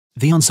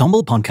The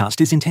Ensombl podcast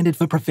is intended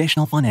for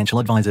professional financial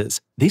advisors.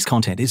 This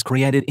content is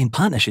created in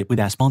partnership with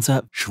our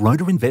sponsor,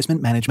 Schroder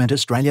Investment Management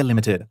Australia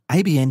Limited,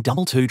 ABN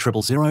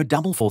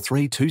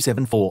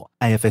 2200044274,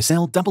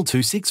 AFSL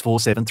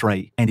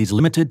 226473, and is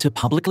limited to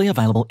publicly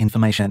available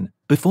information.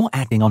 Before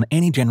acting on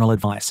any general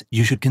advice,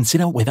 you should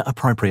consider whether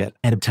appropriate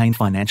and obtain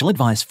financial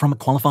advice from a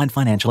qualified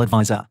financial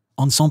advisor.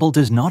 Ensombl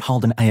does not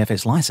hold an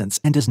AFS license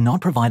and does not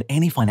provide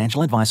any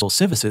financial advice or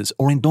services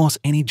or endorse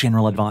any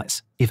general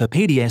advice. If a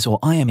PDS or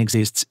IM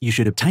exists, you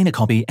should obtain a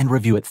copy and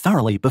review it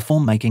thoroughly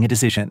before making a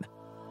decision.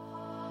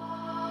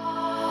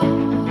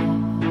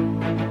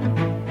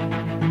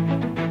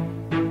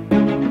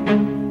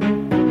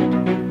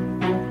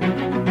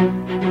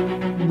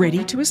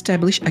 Ready to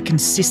establish a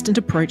consistent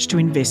approach to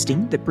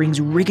investing that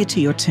brings rigour to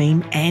your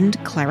team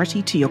and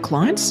clarity to your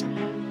clients?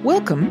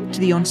 Welcome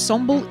to the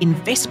Ensombl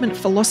Investment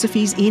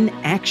Philosophies in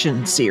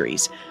Action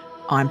series.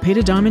 I'm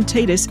Peita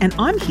Diamond-Titus, and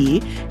I'm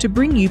here to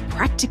bring you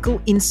practical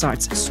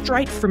insights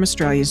straight from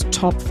Australia's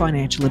top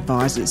financial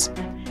advisors.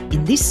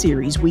 In this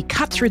series, we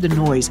cut through the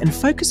noise and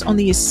focus on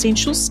the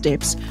essential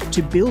steps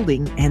to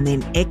building and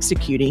then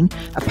executing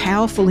a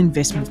powerful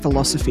investment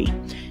philosophy.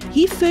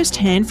 Hear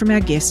firsthand from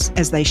our guests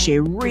as they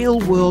share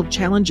real-world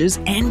challenges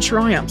and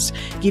triumphs,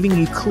 giving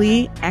you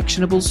clear,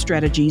 actionable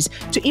strategies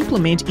to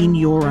implement in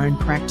your own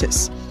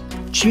practice.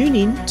 Tune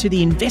in to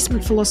the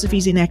Investment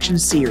Philosophies in Action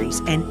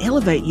series and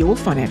elevate your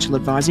financial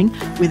advising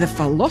with a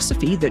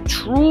philosophy that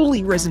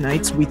truly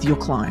resonates with your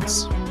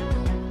clients.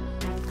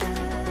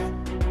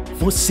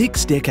 For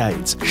 6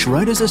 decades,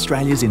 Schroders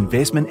Australia's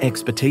investment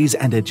expertise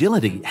and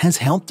agility has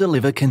helped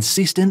deliver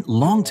consistent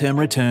long-term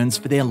returns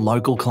for their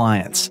local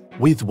clients.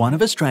 With one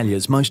of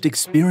Australia's most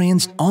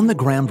experienced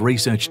on-the-ground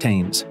research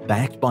teams,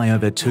 backed by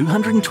over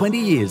 220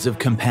 years of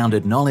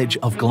compounded knowledge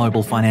of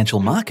global financial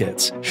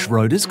markets,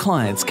 Schroders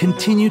clients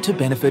continue to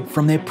benefit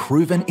from their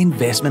proven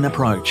investment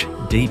approach,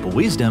 deep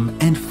wisdom,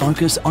 and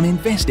focus on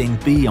investing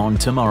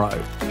beyond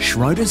tomorrow.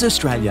 Schroders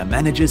Australia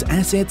manages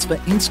assets for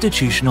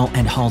institutional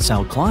and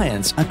wholesale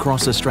clients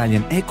across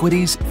Australian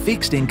equities,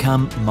 fixed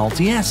income,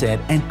 multi-asset,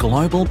 and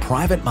global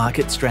private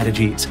market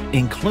strategies,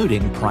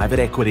 including private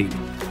equity.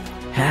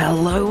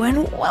 Hello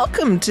and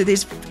welcome to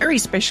this very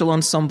special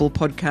Ensombl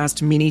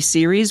podcast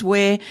mini-series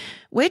where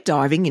we're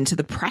diving into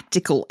the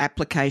practical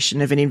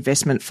application of an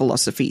investment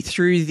philosophy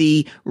through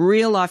the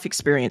real-life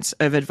experience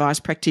of advice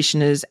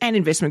practitioners and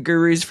investment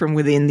gurus from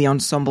within the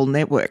Ensombl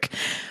network.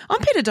 I'm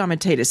Peita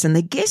Diamond-Titus, and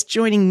the guest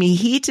joining me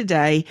here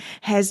today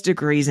has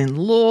degrees in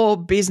law,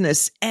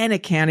 business and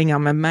accounting.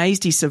 I'm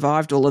amazed he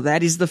survived all of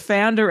that. He's the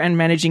founder and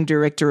managing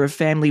director of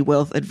Family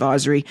Wealth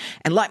Advisory,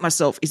 and like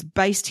myself, is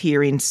based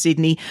here in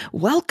Sydney.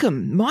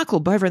 Welcome, Michael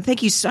Bova, and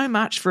thank you so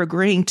much for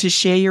agreeing to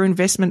share your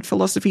investment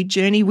philosophy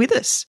journey with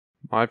us.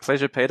 My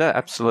pleasure, Peita.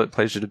 Absolute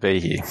pleasure to be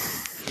here.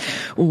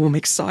 Oh, I'm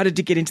excited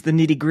to get into the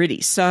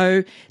nitty-gritty.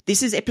 So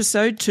this is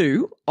episode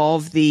 2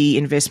 of the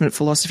Investment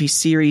Philosophy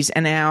series,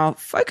 and our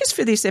focus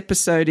for this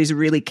episode is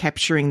really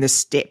capturing the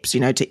steps,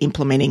 to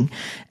implementing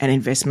an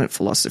investment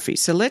philosophy.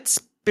 So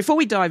before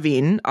we dive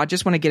in, I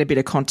just want to get a bit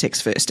of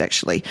context first,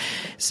 actually.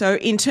 So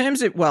in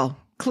terms of,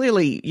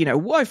 clearly,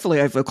 woefully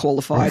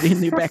overqualified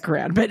in your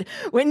background. But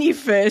when you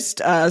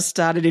first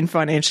started in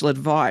financial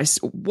advice,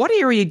 what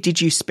area did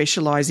you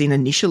specialize in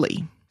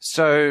initially?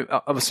 So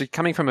obviously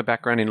coming from a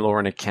background in law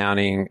and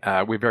accounting,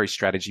 we're very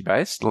strategy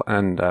based,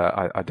 and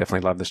I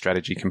definitely love the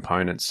strategy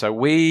components. So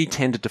we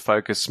tended to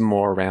focus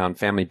more around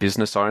family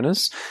business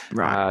owners.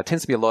 Right.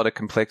 Tends to be a lot of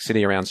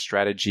complexity around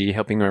strategy,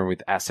 helping them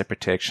with asset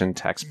protection,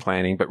 tax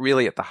planning, but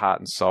really at the heart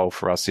and soul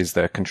for us is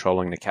the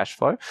controlling the cash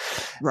flow.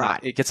 Right.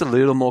 It gets a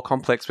little more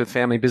complex with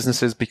family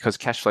businesses because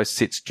cash flow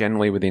sits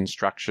generally within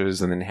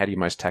structures, and then how do you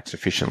most tax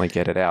efficiently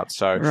get it out?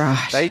 So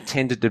They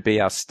tended to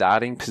be our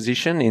starting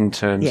position in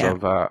terms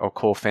of our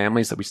core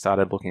families that we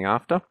started looking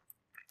after,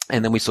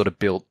 and then we sort of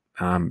built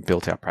our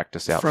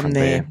practice out from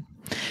there.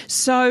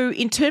 So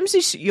in terms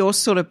of your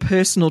sort of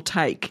personal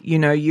take,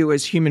 you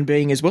as human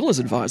being as well as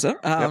advisor,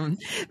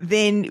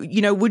 then,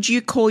 would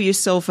you call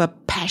yourself a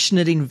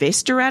passionate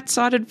investor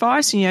outside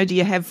advice? Do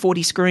you have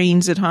 40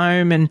 screens at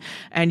home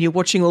and you're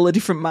watching all the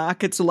different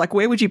markets? Or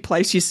where would you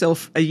place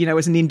yourself,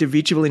 as an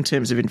individual in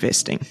terms of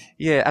investing?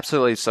 Yeah,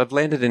 absolutely. So I've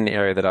landed in an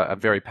area that I'm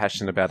very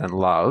passionate about and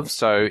love.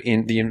 So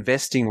in the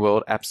investing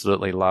world,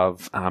 absolutely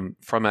love,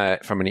 from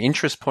an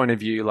interest point of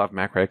view, love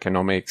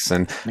macroeconomics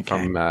and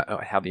from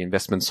how the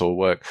investments all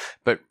work.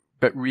 But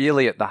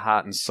really at the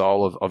heart and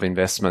soul of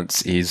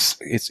investments is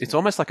it's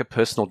almost like a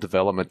personal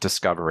development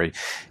discovery.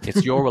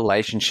 It's your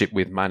relationship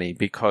with money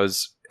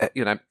because,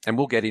 and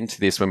we'll get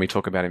into this when we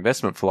talk about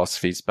investment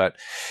philosophies, but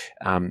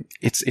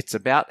it's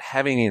about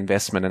having an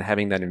investment and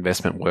having that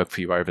investment work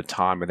for you over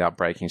time without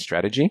breaking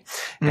strategy.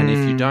 And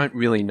if you don't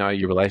really know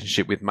your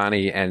relationship with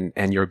money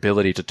and your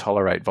ability to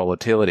tolerate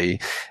volatility,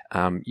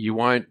 you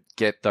won't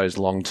get those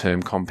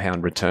long-term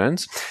compound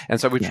returns. And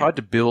so we've tried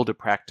to build a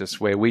practice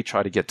where we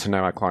try to get to know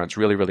our clients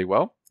really, really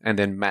well and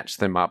then match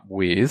them up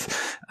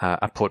with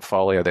a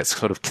portfolio that's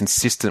sort of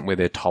consistent with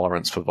their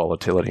tolerance for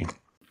volatility.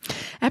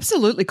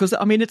 Absolutely, because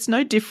I mean, it's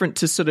no different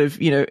to sort of,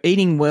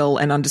 eating well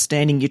and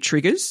understanding your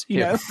triggers.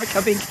 Like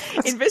I think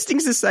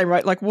investing's the same,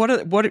 right? Like, what are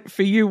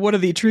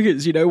the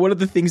triggers? What are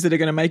the things that are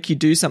going to make you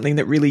do something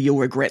that really you'll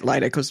regret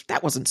later because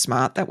that wasn't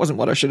smart, that wasn't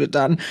what I should have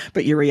done,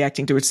 but you're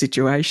reacting to a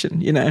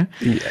situation. Yeah,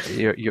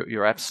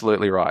 you're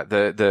absolutely right.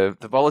 The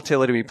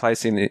volatility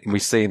we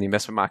see in the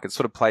investment market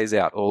sort of plays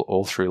out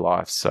all through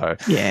life. So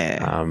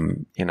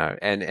and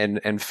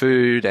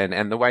food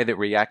and the way that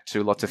we react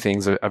to lots of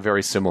things are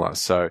very similar.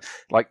 So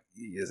like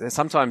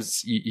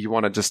sometimes you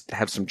want to just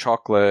have some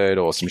chocolate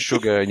or some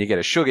sugar and you get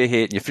a sugar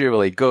hit and you feel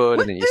really good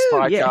and then you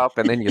spike up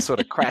and then you sort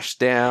of crash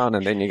down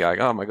and then you go,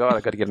 oh my God,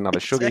 I've got to get another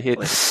sugar hit.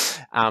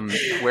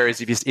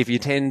 Whereas if you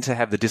tend to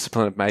have the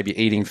discipline of maybe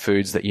eating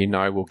foods that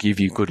will give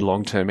you good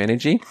long-term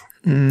energy,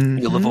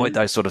 you'll avoid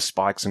those sort of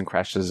spikes and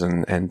crashes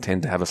and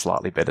tend to have a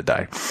slightly better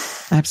day.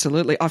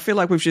 Absolutely. I feel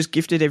like we've just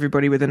gifted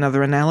everybody with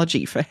another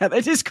analogy for how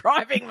they're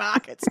describing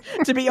markets.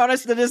 To be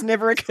honest, that has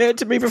never occurred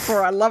to me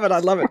before. I love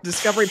it.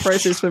 Discovery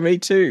process for me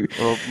too.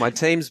 Well, my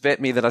teams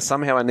vet me that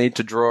I need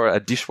to draw a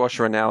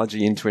dishwasher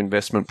analogy into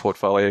investment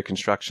portfolio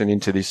construction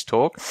into this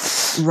talk.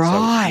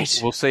 Right.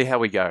 So we'll see how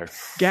we go.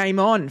 Game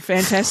on.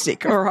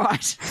 Fantastic. All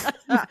right.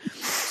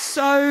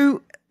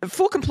 So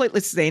for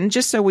completeness then,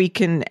 just so we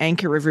can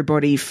anchor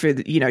everybody for,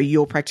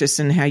 your practice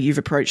and how you've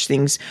approached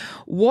things,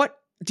 what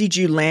did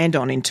you land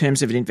on in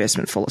terms of an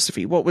investment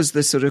philosophy? What was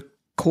the sort of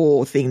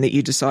core thing that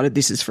you decided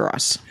this is for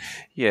us?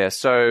 Yeah,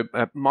 so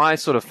my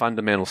sort of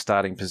fundamental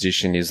starting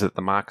position is that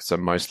the markets are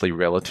mostly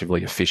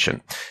relatively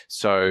efficient.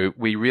 So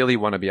we really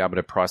want to be able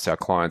to price our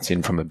clients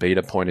in from a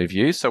beta point of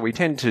view. So we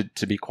tend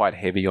to be quite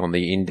heavy on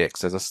the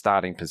index as a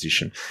starting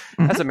position.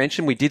 Mm-hmm. As I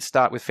mentioned, we did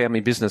start with family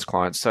business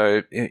clients.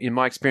 So in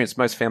my experience,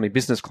 most family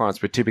business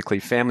clients were typically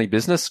family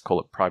business, call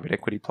it private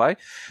equity play,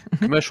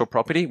 commercial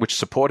property, which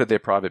supported their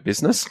private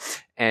business,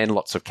 and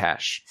lots of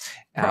cash.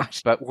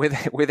 Right. But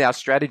with our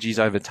strategies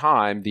over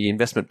time, the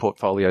investment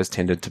portfolios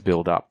tended to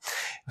build up.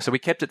 So we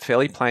kept it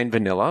fairly plain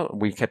vanilla.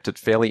 We kept it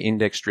fairly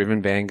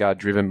index-driven,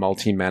 Vanguard-driven,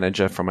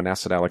 multi-manager from an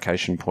asset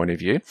allocation point of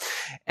view.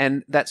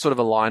 And that sort of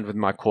aligned with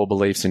my core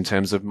beliefs in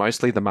terms of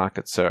mostly the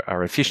markets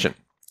are efficient.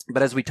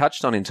 But as we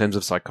touched on in terms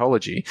of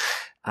psychology,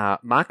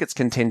 markets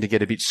can tend to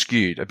get a bit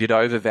skewed, a bit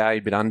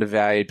overvalued, a bit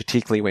undervalued,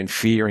 particularly when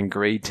fear and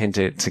greed tend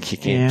to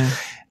kick in.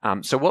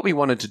 So what we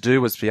wanted to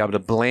do was be able to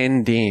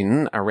blend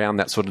in around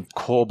that sort of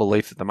core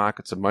belief that the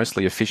markets are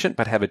mostly efficient,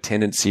 but have a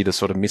tendency to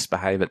sort of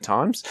misbehave at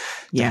times,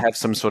 to have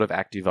some sort of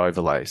active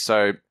overlay.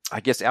 So I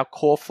guess our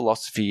core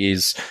philosophy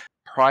is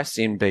price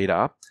in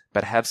beta,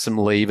 but have some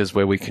levers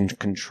where we can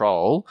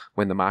control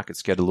when the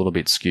markets get a little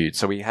bit skewed.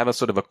 So we have a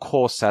sort of a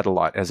core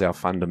satellite as our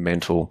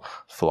fundamental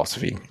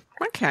philosophy.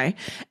 Okay.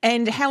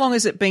 And how long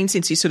has it been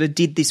since you sort of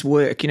did this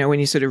work, when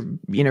you sort of,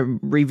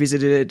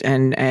 revisited it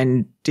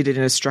and did it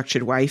in a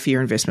structured way for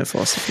your investment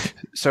philosophy?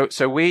 So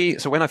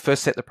when I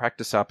first set the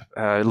practice up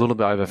a little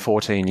bit over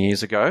 14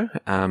 years ago,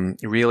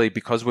 really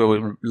because we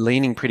were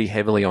leaning pretty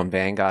heavily on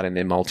Vanguard and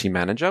their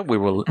multi-manager, we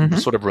were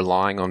sort of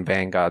relying on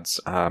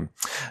Vanguard's,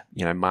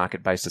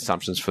 market-based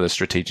assumptions for the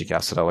strategic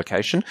asset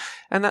allocation.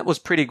 And that was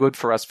pretty good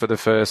for us for the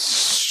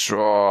first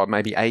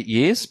maybe 8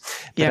 years.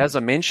 But as I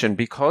mentioned,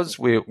 because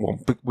we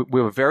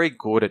were very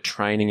good at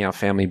training our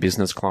family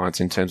business clients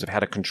in terms of how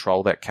to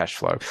control that cash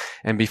flow.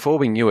 And before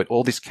we knew it,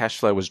 all this cash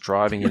flow was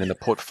driving in and the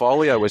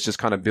portfolio was just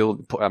kind of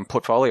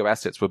portfolio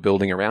assets were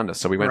building around us.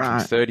 So we went from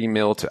 30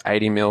 mil to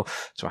 80 mil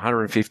to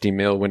 150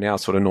 mil. We're now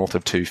sort of north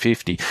of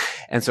 250.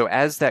 And so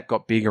as that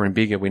got bigger and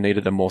bigger, we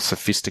needed a more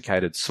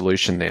sophisticated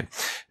solution there.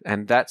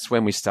 And that's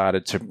when we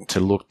started to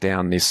look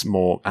down this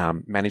more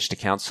managed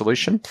account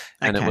solution.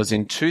 And it was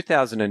in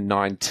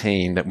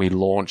 2019 that we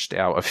launched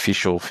our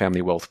official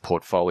family wealth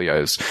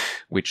portfolios,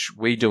 which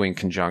we do in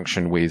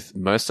conjunction with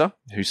Mercer,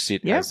 who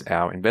sit as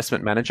our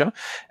investment manager,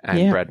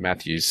 and Brad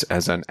Matthews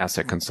as an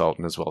asset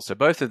consultant as well. So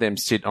both of them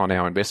sit on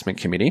our investment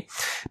committee,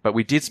 but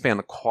we did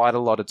spend quite a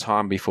lot of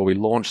time before we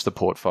launched the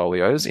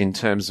portfolios in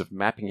terms of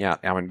mapping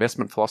out our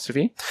investment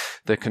philosophy,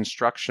 the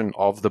construction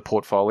of the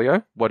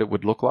portfolio, what it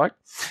would look like,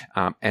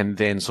 and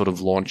then sort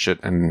of launch it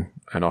and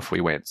off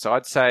we went. So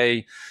I'd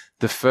say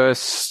the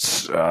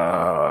first,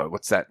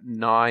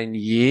 9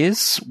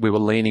 years, we were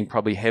leaning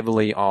probably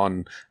heavily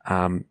on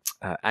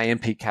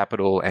AMP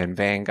Capital and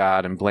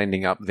Vanguard and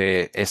blending up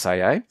their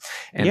SAA.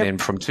 And then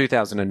from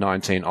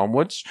 2019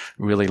 onwards,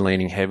 really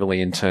leaning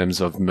heavily in terms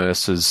of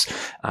Mercer's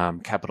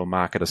capital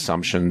market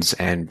assumptions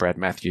and Brad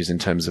Matthews in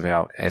terms of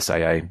our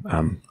SAA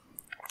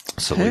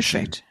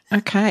solution. Perfect.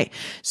 Okay.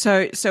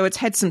 So it's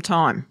had some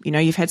time.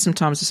 You've had some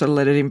time to sort of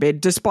let it embed,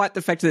 despite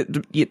the fact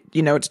that,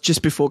 it's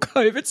just before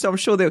COVID. So I'm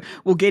sure that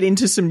we'll get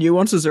into some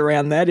nuances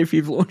around that if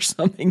you've launched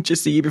something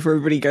just a year before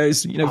everybody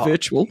goes,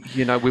 virtual.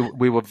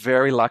 We were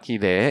very lucky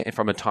there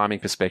from a timing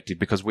perspective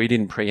because we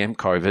didn't preempt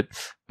COVID,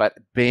 but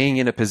being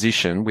in a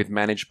position with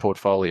managed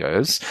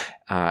portfolios,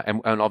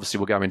 and obviously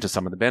we'll go into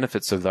some of the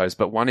benefits of those,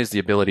 but one is the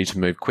ability to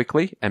move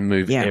quickly and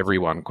move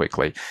everyone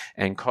quickly.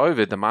 And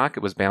COVID, the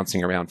market was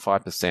bouncing around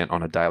 5%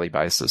 on a daily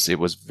basis. was. It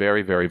was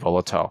very, very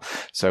volatile.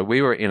 So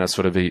we were in a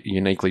sort of a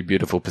uniquely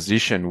beautiful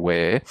position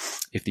where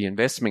if the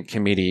investment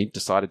committee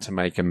decided to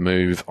make a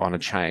move on a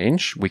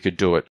change, we could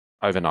do it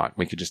overnight.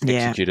 We could just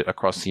execute it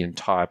across the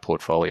entire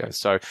portfolio.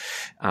 So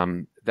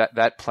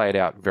that played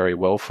out very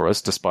well for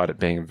us, despite it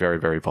being very,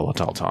 very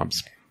volatile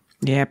times.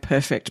 Yeah,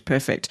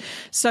 perfect.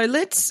 So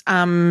let's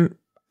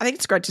I think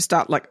it's great to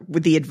start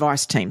with the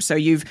advice team. So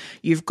you've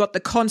got the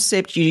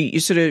concept, you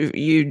sort of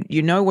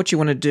you know what you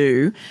want to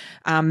do.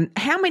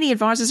 How many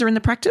advisors are in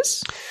the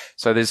practice?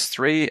 So there's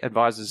 3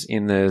 advisors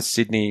in the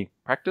Sydney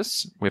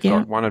practice. We've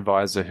got 1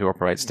 advisor who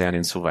operates down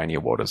in Sylvania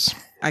waters.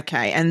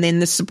 Okay, and then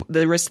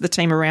the rest of the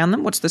team around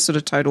them, what's the sort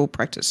of total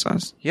practice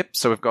size? Yep,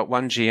 so we've got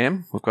 1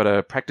 GM. We've got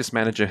a practice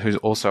manager who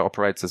also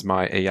operates as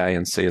my EA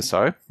and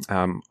CSO.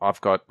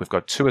 We've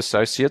got 2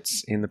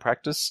 associates in the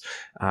practice.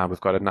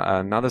 We've got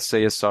another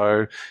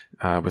CSO.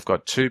 We've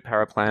got 2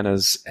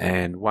 paraplanners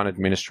and 1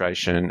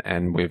 administration,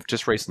 and we've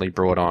just recently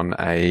brought on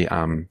a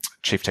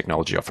chief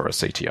technology officer, a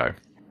CTO.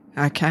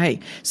 Okay,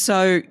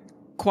 so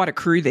quite a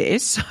crew there.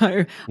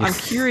 So I'm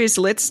curious,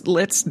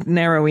 let's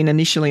narrow in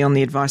initially on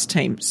the advice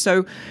team.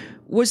 So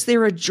was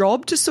there a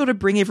job to sort of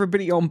bring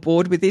everybody on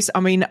board with this? I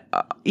mean,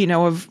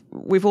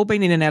 we've all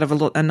been in and out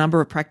of a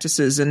number of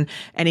practices, and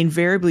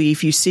invariably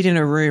if you sit in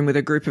a room with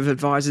a group of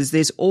advisors,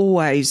 there's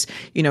always,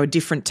 a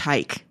different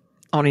take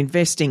on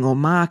investing or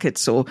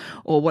markets or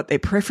what their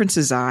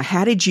preferences are.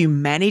 How did you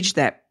manage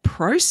that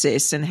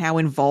process, and how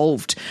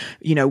involved,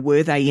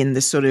 were they in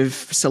the sort of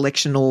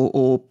selection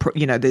or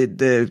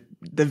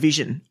the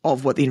vision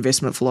of what the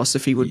investment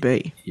philosophy would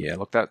be? Yeah,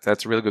 look,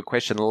 that's a really good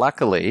question.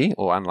 Luckily,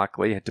 or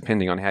unluckily,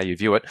 depending on how you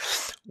view it,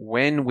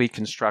 when we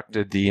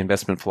constructed the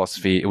investment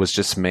philosophy, it was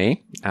just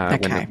me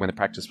when the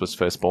practice was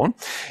first born.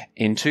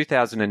 In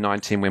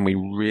 2019, when we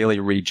really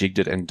rejigged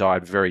it and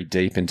dived very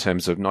deep in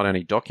terms of not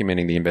only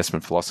documenting the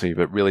investment philosophy,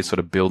 but really sort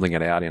of building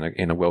it out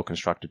in a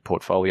well-constructed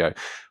portfolio,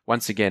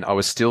 once again, I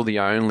was still the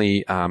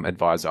only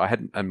advisor. I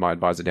had my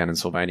advisor down in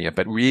Sylvania,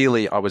 but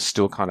really I was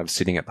still kind of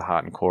sitting at the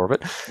heart and core of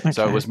it. Okay.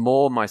 So it was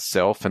more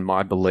myself and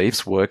my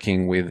beliefs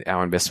working with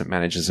our investment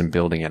managers and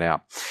building it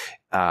out.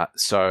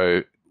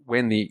 So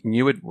when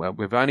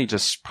we've only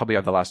just probably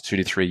over the last 2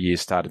 to 3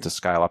 years started to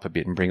scale up a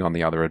bit and bring on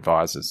the other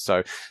advisors.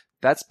 So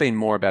that's been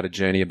more about a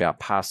journey about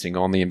passing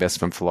on the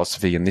investment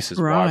philosophy, and this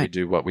is why we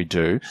do what we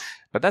do.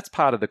 But that's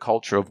part of the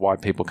culture of why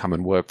people come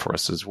and work for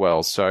us as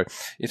well. So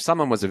if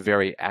someone was a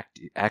very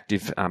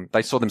active,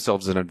 they saw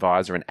themselves as an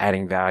advisor and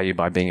adding value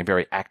by being a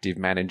very active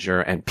manager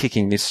and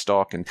picking this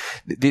stock, and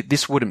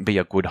this wouldn't be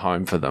a good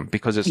home for them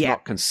because it's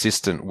not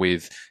consistent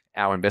with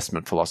our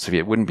investment philosophy.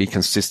 It wouldn't be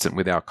consistent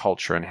with our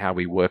culture and how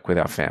we work with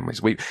our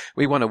families. We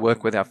want to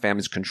work with our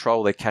families,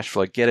 control their cash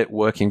flow, get it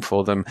working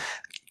for them,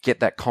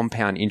 get that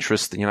compound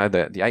interest,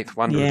 the eighth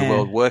wonder of the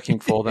world working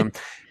for them.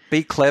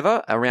 Be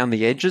clever around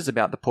the edges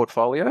about the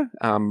portfolio.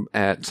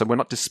 So we're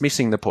not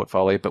dismissing the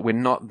portfolio, but we're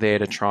not there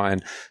to try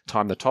and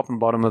time the top and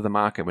bottom of the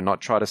market. We're not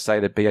trying to say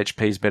that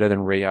BHP is better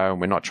than Rio, and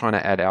we're not trying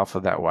to add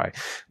alpha that way.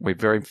 We're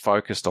very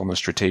focused on the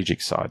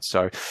strategic side.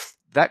 So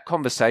that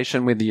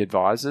conversation with the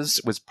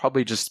advisors was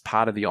probably just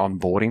part of the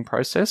onboarding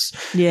process.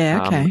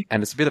 Yeah, okay.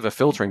 And it's a bit of a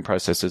filtering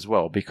process as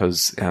well,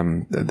 because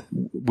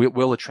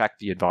we'll attract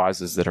the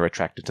advisors that are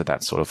attracted to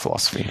that sort of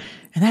philosophy.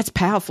 And that's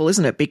powerful,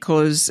 isn't it?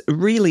 Because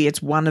really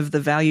it's one of the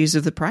values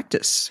of the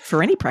practice,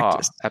 for any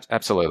practice. Oh,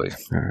 absolutely.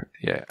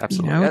 Yeah,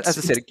 absolutely. As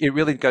I said, it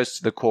really goes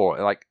to the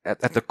core. Like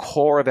at the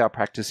core of our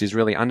practice is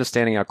really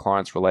understanding our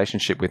clients'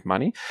 relationship with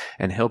money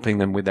and helping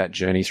them with that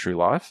journey through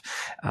life.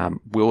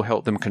 We'll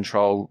help them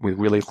control with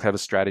really clever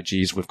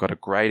strategies. We've got a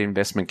great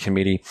investment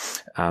committee.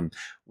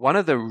 One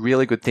of the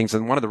really good things,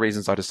 and one of the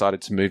reasons I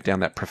decided to move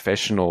down that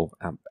professional,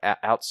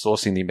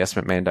 outsourcing the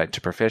investment mandate to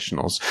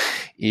professionals,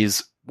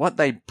 is what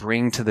they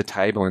bring to the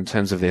table in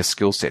terms of their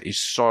skill set is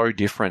so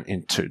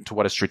different to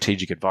what a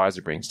strategic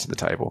advisor brings to the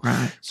table.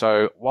 Right.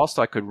 So whilst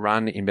I could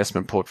run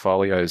investment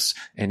portfolios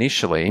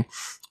initially,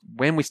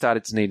 when we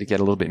started to need to get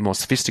a little bit more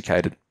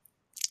sophisticated,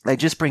 they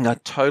just bring a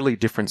totally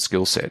different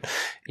skill set.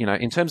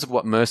 In terms of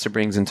what Mercer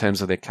brings in terms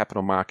of their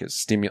capital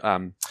markets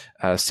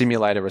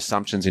simulator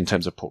assumptions in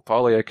terms of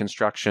portfolio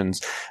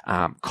constructions,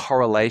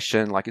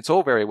 correlation, like it's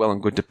all very well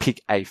and good to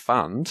pick a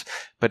fund,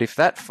 but if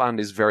that fund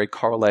is very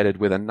correlated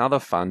with another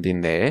fund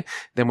in there,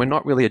 then we're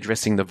not really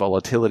addressing the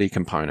volatility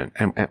component.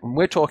 And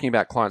we're talking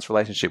about clients'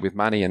 relationship with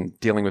money and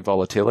dealing with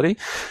volatility.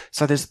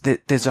 So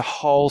there's a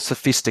whole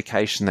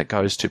sophistication that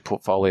goes to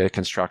portfolio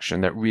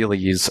construction that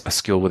really is a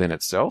skill within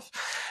itself.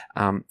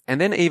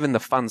 And then even the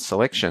fund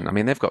selection. I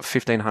mean, they've got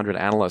 1,500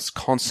 analysts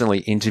constantly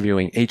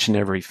interviewing each and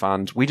every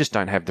fund. We just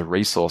don't have the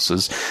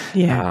resources.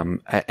 Yeah.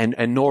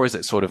 And nor is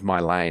it sort of my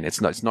lane.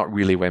 It's not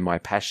really where my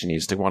passion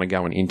is, to want to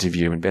go and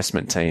interview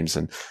investment teams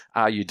and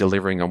are you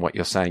delivering on what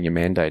you're saying your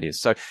mandate is?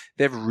 So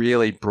they've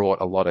really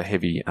brought a lot of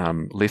heavy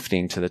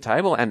lifting to the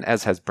table, and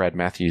as has Brad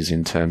Matthews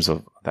in terms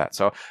of that.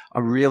 So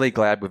I'm really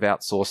glad we've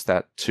outsourced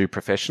that to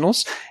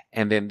professionals.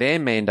 And then their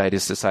mandate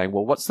is to say,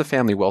 well, what's the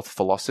family wealth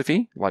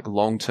philosophy? Like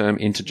long-term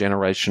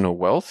intergenerational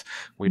wealth.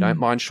 We don't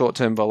mind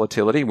short-term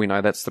volatility. We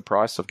know that's the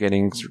price of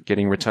getting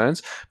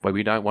returns, but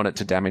we don't want it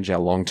to damage our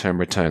long-term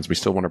returns. We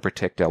still want to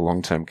protect our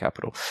long-term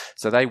capital.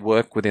 So they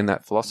work within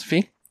that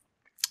philosophy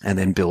and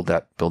then build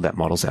that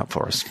models out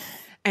for us.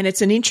 And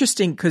it's an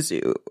interesting, because,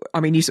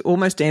 I mean, you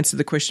almost answered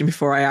the question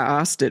before I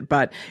asked it,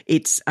 but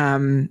it's,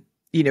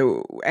 you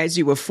know, as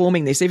you were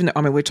forming this, even though,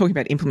 I mean, we're talking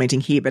about implementing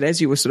here, but as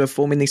you were sort of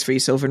forming this for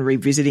yourself and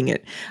revisiting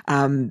it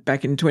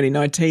back in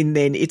 2019,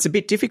 then it's a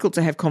bit difficult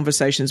to have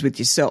conversations with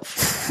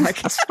yourself.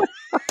 Like,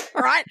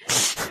 right?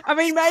 I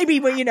mean, maybe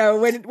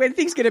when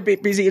things get a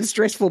bit busy and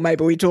stressful,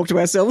 maybe we talk to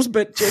ourselves,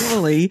 but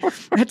generally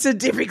that's a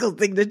difficult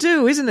thing to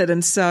do, isn't it?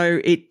 And so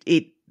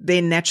it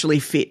then naturally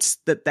fits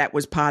that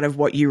was part of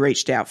what you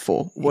reached out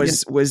for,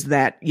 was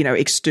that, you know,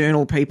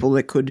 external people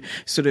that could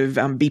sort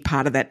of be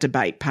part of that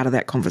debate, part of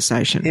that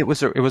conversation. It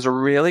was a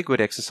really good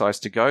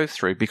exercise to go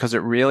through, because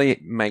it really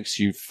makes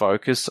you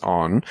focus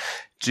on,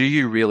 do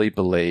you really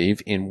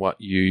believe in what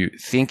you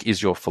think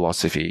is your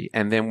philosophy?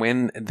 And then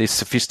when this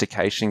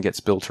sophistication gets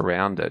built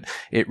around it,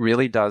 it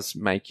really does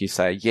make you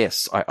say,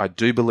 yes, I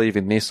do believe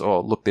in this,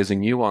 or look, there's a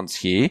nuance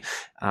here.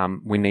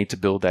 We need to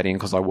build that in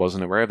because I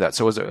wasn't aware of that.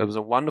 So it was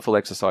a wonderful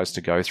exercise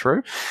to go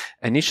through.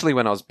 Initially,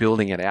 when I was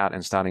building it out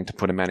and starting to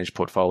put a managed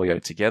portfolio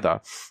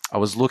together, I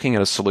was looking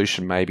at a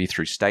solution maybe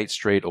through State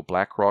Street or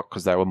BlackRock,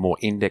 because they were more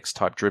index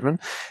type driven.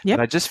 Yep.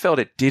 And I just felt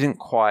it didn't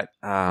quite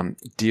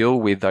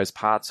deal with those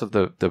parts of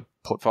the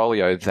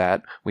portfolio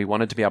that we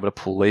wanted to be able to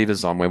pull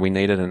levers on, where we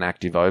needed an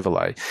active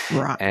overlay.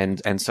 Right.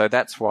 And so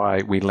that's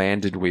why we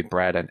landed with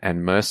Brad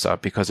and Mercer,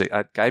 because it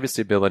gave us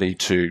the ability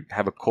to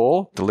have a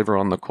core, deliver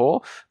on the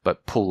core,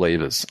 but pull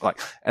levers. Like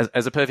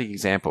as a perfect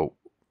example,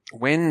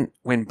 when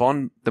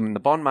the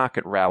bond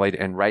market rallied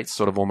and rates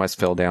sort of almost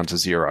fell down to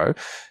zero,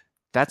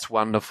 that's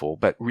wonderful.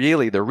 But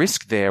really the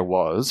risk there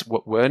was,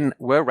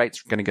 were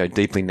rates going to go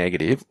deeply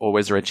negative, or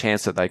was there a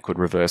chance that they could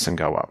reverse and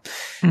go up?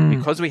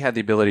 Because we had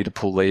the ability to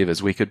pull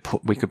levers, we could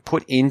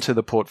put into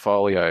the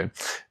portfolio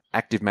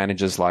active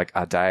managers like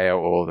Ardea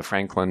or the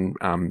Franklin,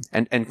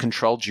 and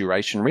control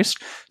duration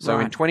risk. So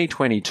in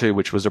 2022,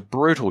 which was a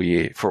brutal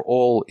year for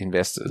all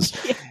investors,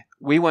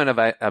 we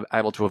weren't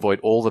able to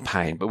avoid all the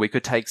pain, but we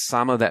could take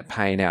some of that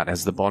pain out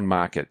as the bond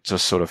market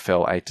just sort of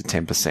fell 8 to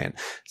 10%.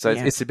 So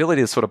it's the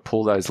ability to sort of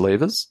pull those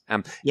levers.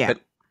 But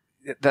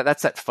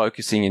that's that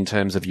focusing in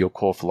terms of your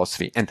core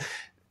philosophy. And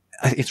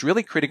it's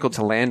really critical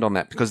to land on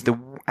that, because the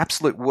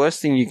absolute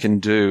worst thing you can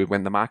do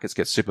when the markets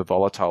get super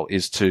volatile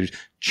is to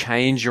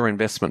change your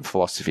investment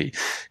philosophy.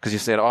 Because you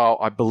said, oh,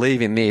 I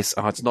believe in this.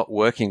 Oh, it's not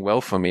working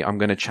well for me. I'm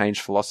going to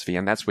change philosophy.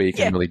 And that's where you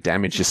can really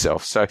damage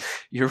yourself. So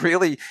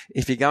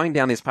if you're going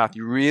down this path,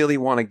 you really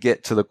want to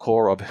get to the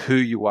core of who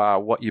you are,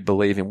 what you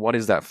believe in, what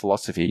is that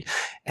philosophy,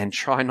 and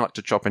try not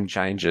to chop and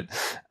change it,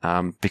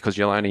 because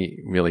you'll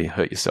only really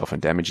hurt yourself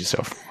and damage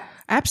yourself.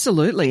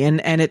 Absolutely.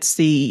 And it's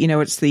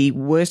the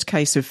worst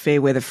case of fair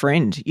weather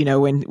friend,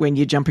 when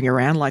you're jumping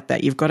around like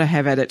that. You've got to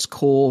have at its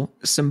core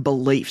some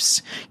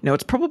beliefs.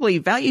 It's probably,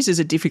 values is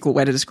a difficult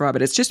way to describe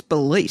it. It's just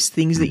beliefs,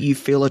 things that you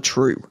feel are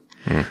true.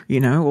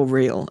 Or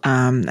real.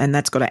 And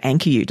that's got to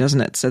anchor you,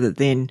 doesn't it? So that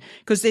then,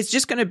 because there's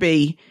just going to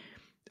be,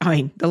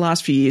 the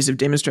last few years have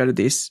demonstrated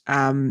this.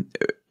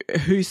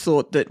 Who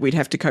thought that we'd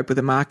have to cope with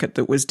a market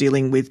that was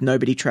dealing with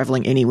nobody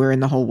traveling anywhere in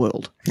the whole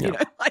world?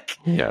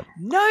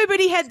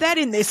 Nobody had that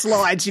in their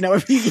slides, a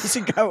few years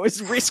ago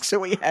as risks that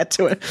we had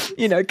to,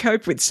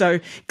 cope with. So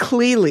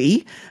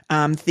clearly,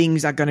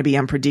 things are going to be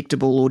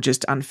unpredictable or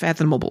just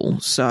unfathomable.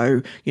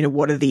 So,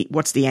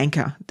 what's the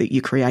anchor that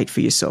you create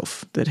for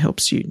yourself that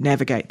helps you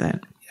navigate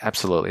that?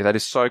 Absolutely. That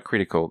is so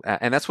critical.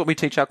 And that's what we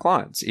teach our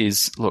clients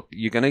is, look,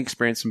 you're going to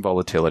experience some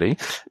volatility,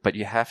 but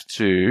you have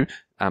to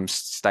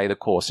stay the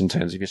course in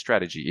terms of your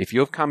strategy. If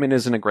you've come in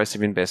as an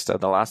aggressive investor,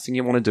 the last thing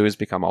you want to do is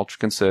become ultra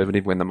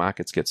conservative when the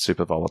markets get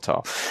super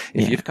volatile.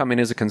 If you've come in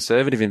as a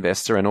conservative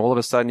investor and all of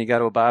a sudden you go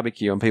to a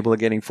barbecue and people are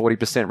getting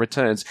 40%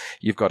 returns,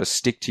 you've got to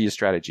stick to your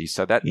strategy.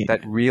 So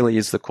that really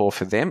is the core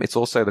for them. It's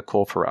also the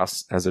core for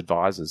us as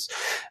advisors.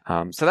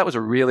 So that was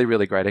a really,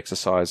 really great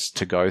exercise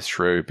to go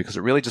through, because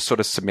it really just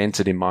sort of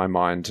cemented in my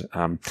mind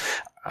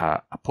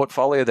a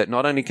portfolio that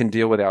not only can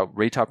deal with our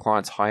retail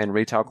clients, high-end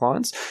retail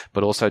clients,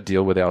 but also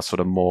deal with our sort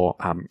of more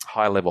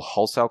high-level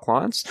wholesale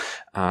clients.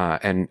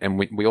 And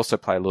we also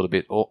play a little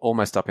bit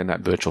almost up in that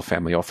virtual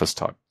family office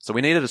type So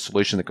we needed a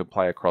solution that could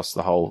play across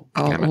the whole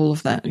gamut. All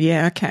of that.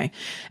 Yeah. Okay.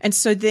 And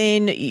so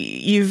then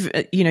you've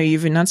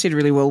enunciated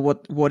really well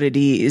what it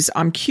is.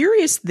 I'm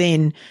curious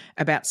then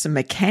about some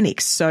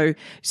mechanics. So,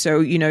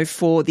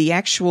 for the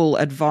actual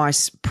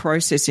advice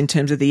process in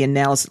terms of the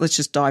analysis, let's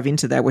just dive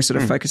into that. We're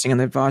sort of focusing on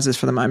the advisors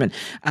for the moment.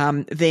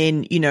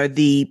 Then,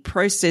 the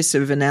process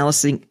of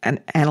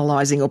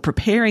analyzing or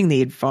preparing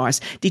the advice,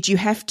 did you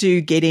have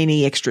to get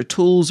any extra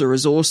tools or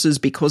resources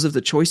because of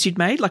the choice you'd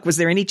made? Like, was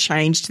there any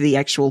change to the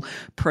actual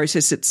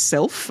process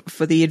itself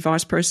for the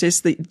advice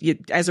process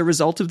as a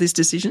result of this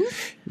decision?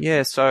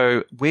 Yeah.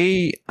 So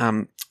we,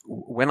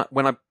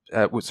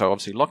 so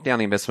obviously locked down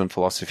the investment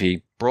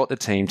philosophy, brought the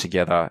team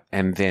together,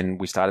 and then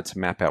we started to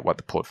map out what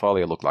the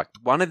portfolio looked like.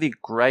 One of the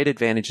great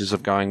advantages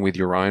of going with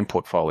your own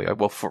portfolio,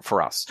 well,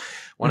 for us,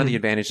 one of the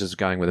advantages of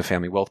going with a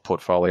family wealth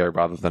portfolio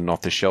rather than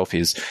off the shelf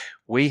is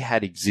we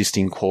had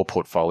existing core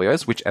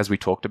portfolios, which, as we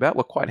talked about,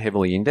 were quite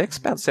heavily indexed,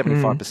 about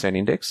 75%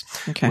 index.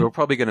 Okay. We were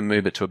probably going to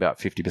move it to about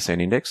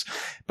 50% index,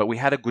 but we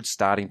had a good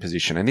starting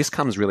position. And this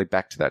comes really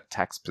back to that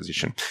tax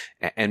position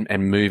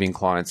and moving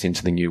clients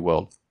into the new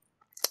world.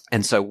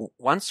 And so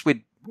once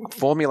we'd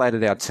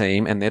formulated our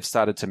team and they've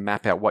started to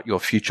map out what your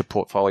future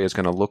portfolio is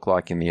going to look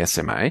like in the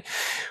SMA,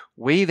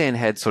 we then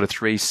had sort of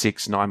 3,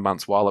 6, 9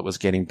 months while it was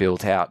getting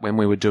built out when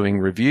we were doing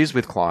reviews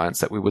with clients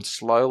that we would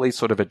slowly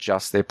sort of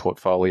adjust their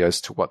portfolios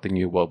to what the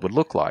new world would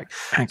look like.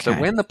 Okay. So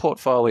when the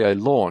portfolio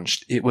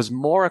launched, it was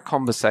more a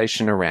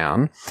conversation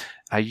around,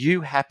 are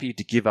you happy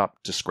to give up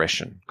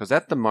discretion? Because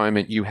at the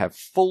moment you have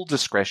full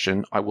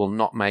discretion. I will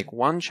not make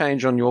one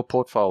change on your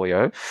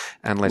portfolio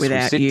unless we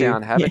sit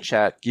down, have a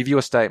chat, give you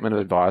a statement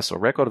of advice or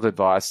record of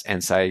advice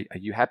and say, are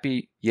you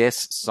happy?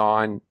 Yes,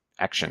 sign,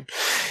 action.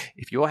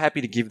 If you're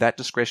happy to give that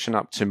discretion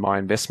up to my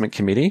investment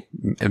committee,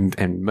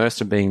 and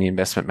Mercer being the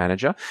investment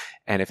manager,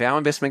 and if our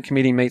investment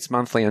committee meets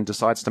monthly and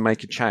decides to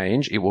make a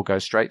change, it will go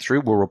straight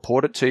through. We'll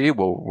report it to you.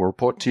 We'll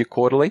report to you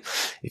quarterly.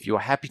 If you're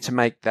happy to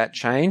make that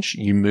change,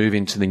 you move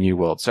into the new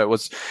world. So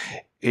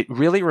it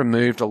really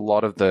removed a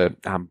lot of the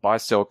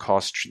buy-sell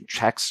costs,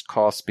 tax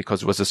costs,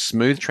 because it was a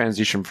smooth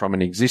transition from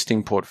an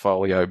existing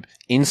portfolio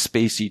in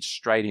specie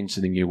straight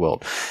into the new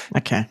world.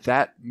 Okay.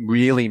 That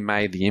really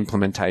made the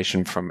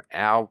implementation from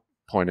our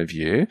point of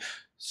view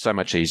so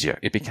much easier.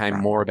 It became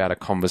more about a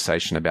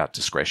conversation about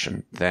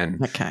discretion than...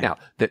 Okay. Now,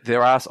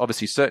 there are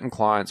obviously certain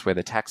clients where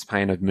the tax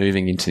pain of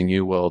moving into the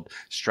new world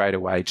straight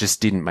away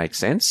just didn't make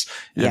sense.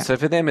 And so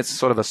for them, it's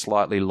sort of a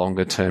slightly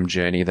longer term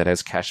journey that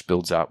as cash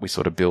builds up, we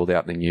sort of build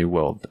out the new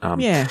world.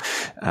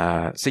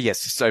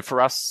 So for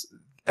us,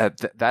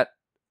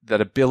 that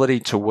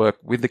ability to work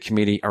with the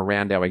committee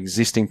around our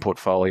existing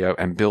portfolio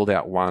and build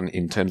out one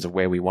in terms of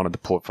where we wanted the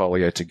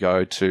portfolio to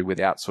go to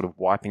without sort of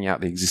wiping out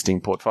the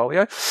existing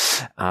portfolio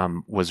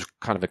was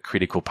kind of a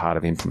critical part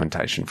of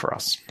implementation for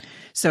us.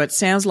 So it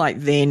sounds like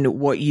then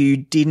what you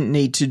didn't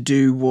need to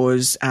do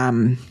was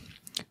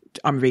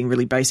I'm being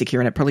really basic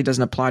here and it probably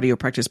doesn't apply to your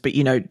practice, but,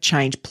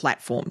 change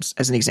platforms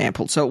as an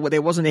example. So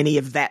there wasn't any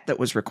of that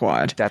was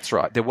required. That's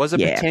right. There was a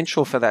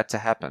potential for that to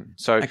happen.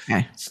 So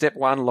Step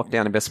 1, lock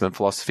down investment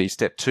philosophy.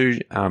 Step 2,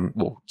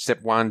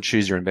 step 1,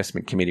 choose your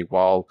investment committee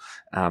while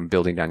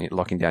locking down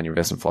your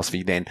investment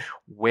philosophy. Then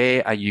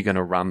where are you going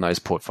to run those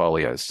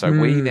portfolios? So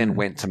we then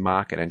went to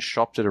market and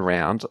shopped it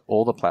around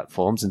all the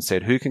platforms and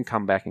said, who can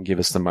come back and give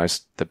us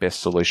the best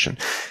solution?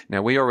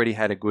 Now, we already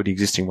had a good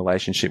existing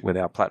relationship with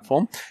our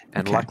platform,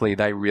 and luckily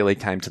they really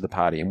came to the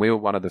party, and we were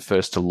one of the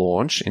first to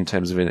launch in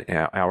terms of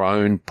our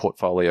own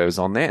portfolios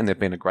on there, and they've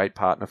been a great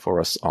partner for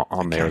us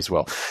on there as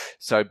well.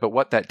 So, but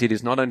what that did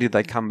is not only did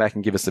they come back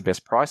and give us the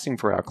best pricing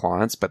for our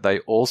clients, but they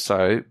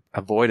also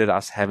avoided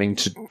us having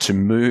to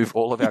move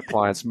all of our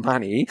clients'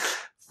 money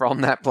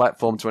from that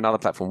platform to another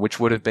platform, which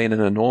would have been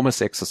an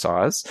enormous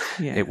exercise.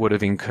 Yeah. It would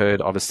have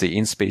incurred, obviously,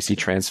 in-specie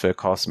transfer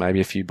costs,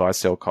 maybe a few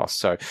buy-sell costs.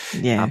 So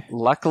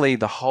luckily,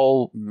 the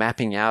whole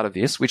mapping out of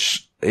this,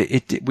 which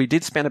we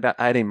did spend about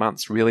 18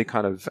 months really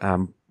kind of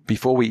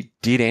before we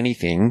did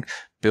anything,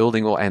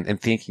 building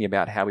and thinking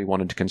about how we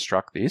wanted to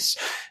construct this,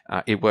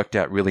 it worked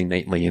out really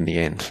neatly in the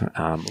end.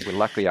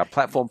 Luckily, our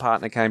platform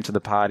partner came to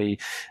the party.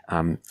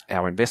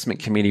 Our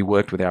investment committee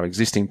worked with our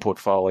existing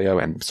portfolio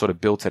and sort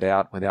of built it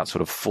out without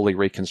sort of fully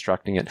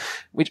reconstructing it,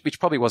 which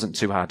probably wasn't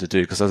too hard to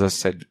do because, as I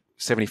said,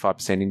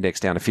 75% index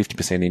down to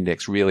 50%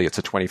 index, really it's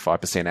a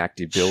 25%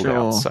 active build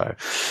out.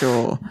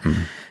 Sure.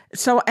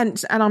 So,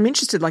 and I'm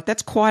interested, like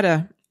that's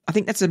I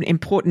think that's an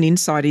important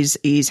insight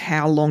is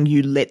how long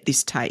you let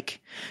this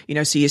take.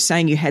 So you're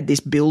saying you had this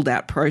build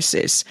out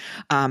process.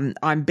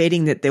 I'm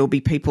betting that there will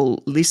be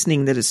people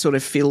listening that sort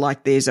of feel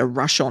like there's a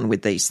rush on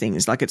with these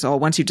things. Like it's,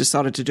 once you've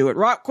decided to do it,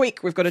 right,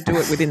 quick, we've got to do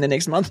it within the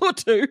next month or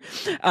two.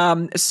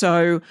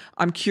 So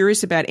I'm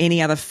curious about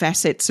any other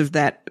facets of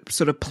that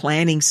sort of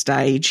planning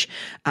stage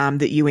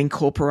that you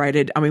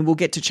incorporated. I mean, we'll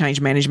get to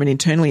change management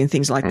internally and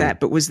things like that,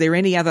 but was there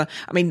any other,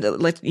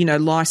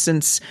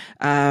 license,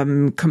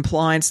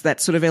 compliance,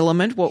 that sort of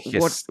element?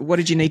 What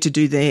did you need to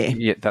do there?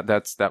 Yeah,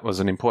 that was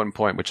an important point.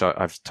 point, which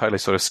I've totally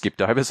sort of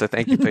skipped over. So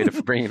thank you, Peita,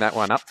 for bringing that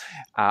one up.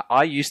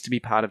 I used to be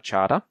part of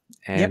Charter.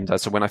 And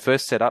so when I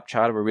first set up,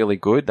 Charter were really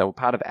good. They were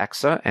part of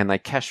AXA, and they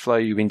cash flow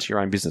you into your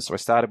own business. So I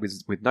started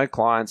with no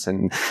clients,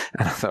 and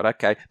I thought,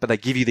 okay, but they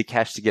give you the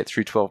cash to get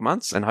through 12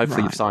 months, and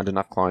hopefully you've signed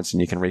enough clients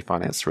and you can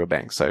refinance through a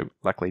bank. So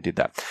luckily did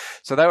that.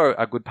 So they were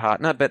a good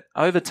partner, but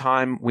over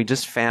time we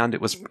just found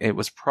it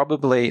was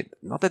probably,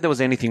 not that there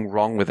was anything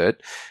wrong with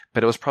it,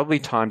 but it was probably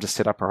time to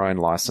set up our own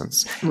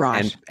license.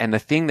 Right. And the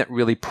thing that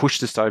really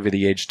pushed us over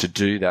the edge to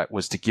do that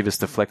was to give us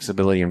the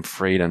flexibility and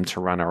freedom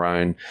to run our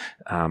own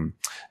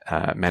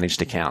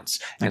managed accounts.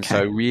 And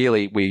so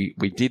really we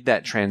did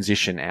that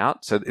transition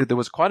out. So there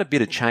was quite a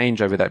bit of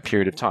change over that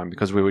period of time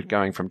because we were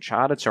going from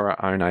Charter to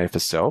our own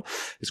AFSL.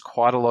 There's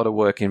quite a lot of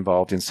work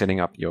involved in setting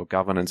up your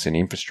governance and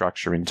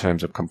infrastructure in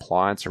terms of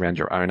compliance around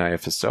your own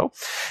AFSL.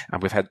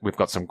 We've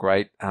got some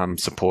great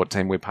support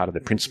team. We're part of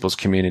the principals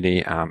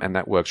community, and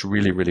that works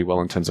really, really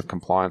well in terms of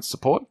compliance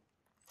support.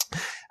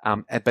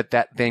 But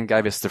that then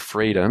gave us the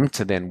freedom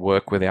to then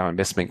work with our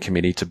investment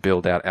committee to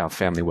build out our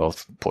family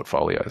wealth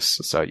portfolios.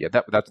 So yeah,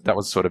 that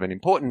was sort of an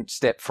important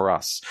step for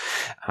us.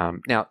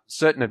 Now,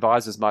 certain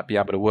advisors might be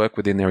able to work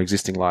within their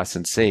existing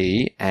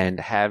licensee and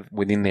have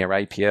within their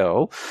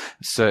APL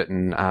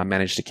certain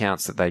managed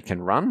accounts that they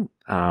can run.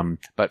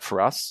 But for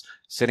us,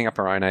 setting up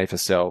our own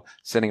AFSL,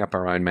 setting up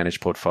our own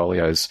managed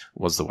portfolios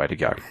was the way to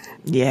go.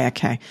 Yeah,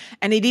 okay.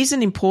 And it is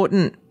an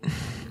important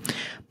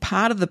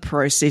part of the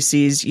process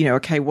is,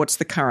 okay, what's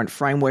the current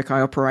framework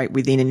I operate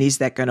within, and is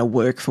that going to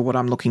work for what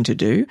I'm looking to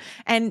do?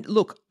 And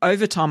look,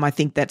 over time, I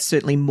think that's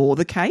certainly more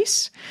the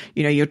case.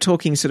 You're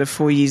talking sort of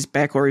 4 years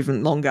back or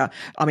even longer.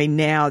 I mean,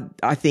 now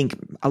I think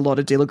a lot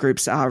of dealer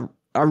groups are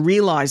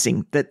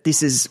realizing that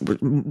this is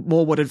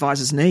more what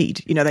advisors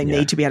need. They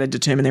need to be able to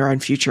determine their own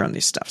future on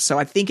this stuff. So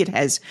I think it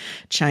has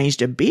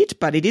changed a bit,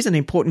 but it is an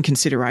important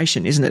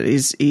consideration, isn't it?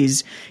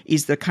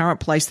 Is the current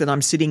place that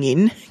I'm sitting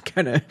in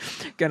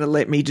gonna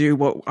let me do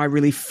what I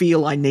really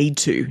feel I need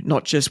to,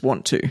 not just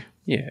want to?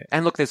 Yeah.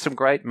 And look, there's some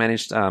great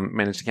managed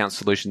account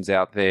solutions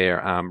out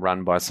there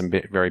run by some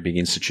very big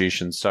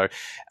institutions. So,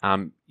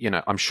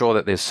 I'm sure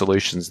that there's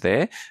solutions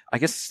there. I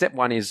guess step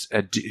one is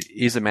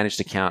a managed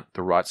account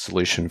the right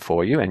solution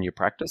for you and your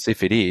practice?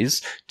 If it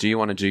is, do you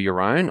want to do your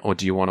own, or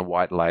do you want a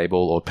white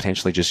label or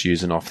potentially just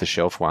use an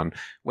off-the-shelf one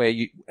where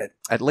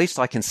at least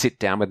I can sit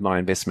down with my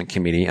investment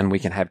committee and we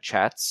can have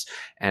chats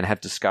and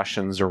have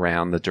discussions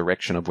around the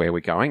direction of where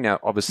we're going. Now,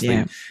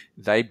 obviously,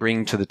 they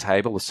bring to the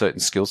table a certain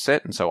skill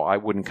set, and so I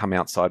wouldn't come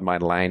outside my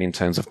lane in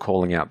terms of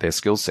calling out their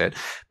skill set,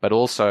 but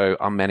also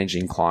I'm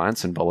managing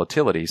clients and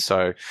volatility.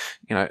 So,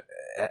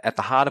 at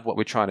the heart of what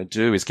we're trying to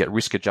do is get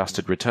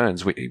risk-adjusted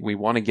returns. We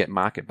want to get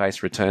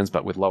market-based returns,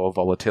 but with lower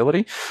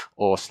volatility,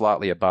 or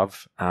slightly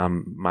above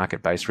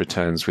market-based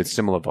returns with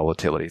similar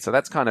volatility. So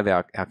that's kind of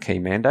our key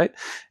mandate.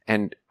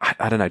 And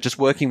I don't know, just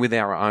working with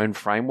our own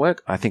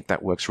framework, I think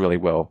that works really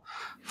well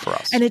for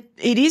us. And it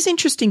is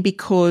interesting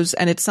because,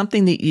 and it's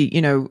something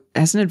that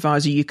as an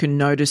advisor, you can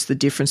notice the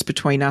difference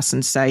between us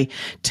and, say,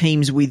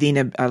 teams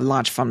within a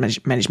large fund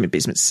management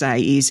business,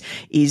 say,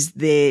 is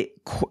they're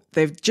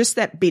just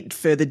that bit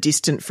further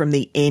distant from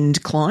the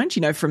end client,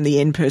 from the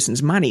end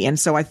person's money. And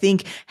so I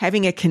think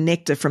having a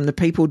connector from the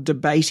people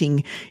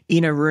debating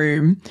in a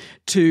room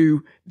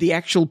to the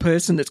actual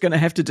person that's going to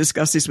have to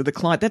discuss this with the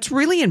client, that's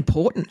really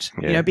important,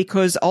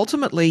 because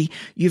ultimately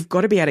you've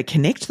got to be able to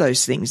connect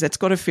those things. That's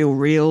got to feel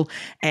real.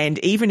 And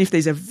even if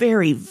there's a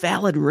very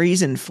valid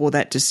reason for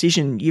that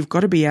decision, you've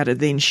got to be able to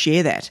then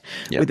share that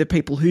with the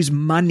people whose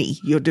money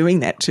you're doing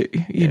that to,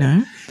 you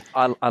know?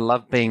 I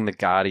love being the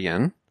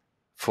guardian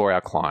for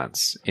our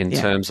clients in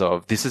terms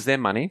of this is their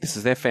money, this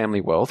is their family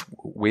wealth.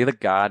 We're the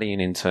guardian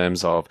in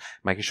terms of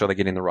making sure they're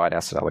getting the right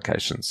asset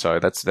allocation. So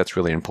that's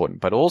really important.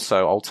 But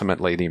also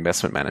ultimately the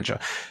investment manager.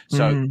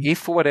 So if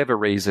for whatever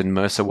reason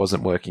Mercer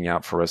wasn't working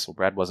out for us or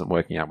Brad wasn't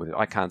working out with it,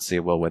 I can't see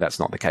a world where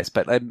that's not the case.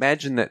 But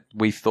imagine that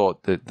we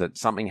thought that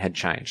something had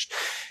changed.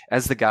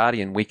 As the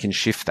guardian, we can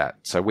shift that.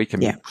 So we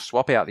can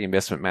swap out the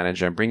investment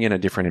manager and bring in a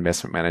different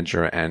investment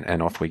manager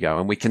and off we go.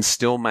 And we can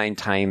still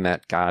maintain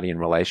that guardian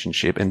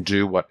relationship and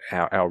do what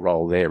our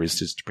role there is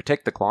to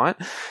protect the client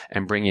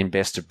and bring in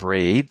best of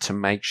breed to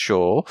make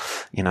sure,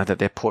 that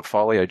their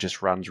portfolio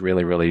just runs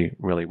really, really,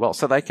 really well.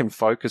 So they can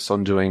focus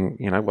on doing,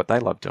 what they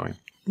love doing.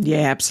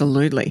 Yeah,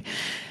 absolutely.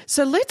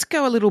 So let's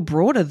go a little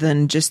broader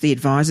than just the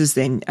advisors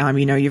then.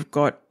 You've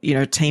got,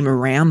 a team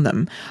around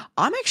them.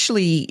 I'm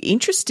actually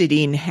interested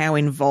in how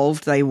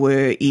involved they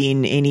were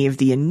in any of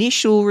the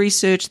initial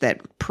research,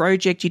 that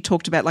project you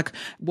talked about. Like,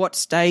 what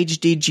stage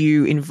did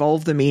you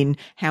involve them in?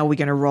 How are we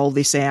going to roll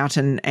this out,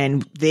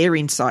 and their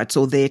insights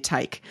or their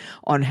take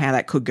on how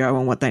that could go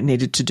and what they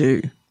needed to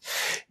do?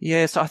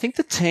 Yeah, so I think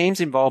the team's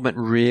involvement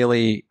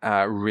really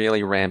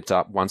ramped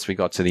up once we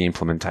got to the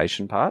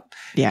implementation part.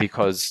 Yeah.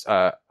 Because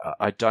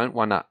I don't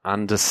want to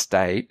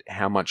understate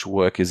how much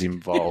work is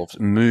involved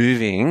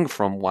moving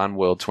from one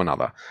world to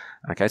another.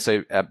 Okay,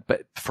 so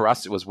but for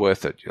us, it was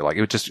worth it. Like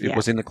it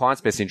was in the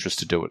client's best interest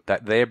to do it.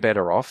 That they're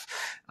better off.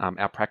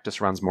 Our practice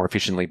runs more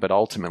efficiently, but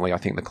ultimately, I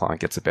think the client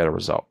gets a better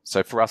result.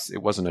 So for us,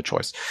 it wasn't a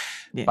choice.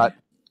 Yeah.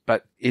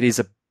 But it is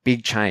a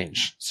big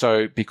change.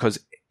 So because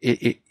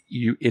it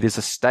is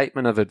a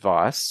statement of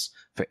advice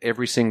for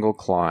every single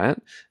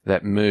client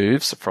that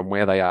moves from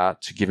where they are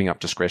to giving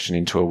up discretion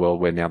into a world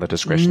where now the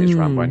discretion is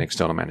run by an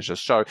external manager.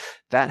 So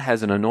that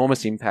has an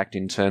enormous impact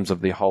in terms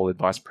of the whole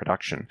advice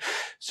production.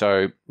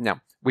 So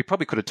now we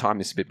probably could have timed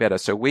this a bit better.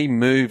 So we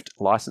moved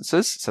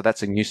licenses. So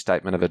that's a new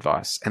statement of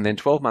advice. And then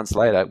 12 months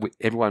later,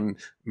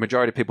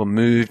 majority of people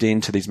moved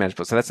into these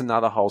management. So that's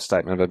another whole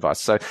statement of advice.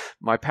 So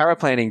my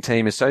paraplanning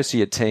team,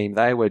 associate team,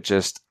 they were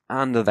just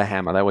under the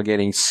hammer. They were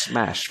getting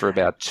smashed for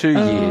about 2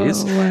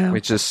 years,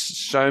 with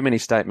just so many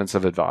statements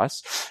of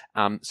advice.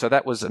 So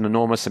that was an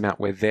enormous amount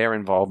where their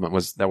involvement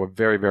was, they were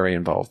very, very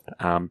involved.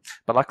 But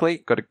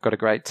luckily got a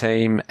great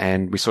team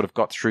and we sort of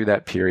got through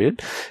that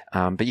period.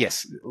 But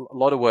yes, a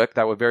lot of work.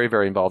 They were very,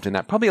 very involved in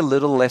that. Probably a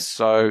little less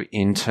so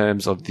in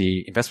terms of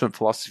the investment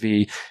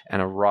philosophy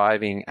and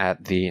arriving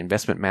at the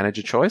investment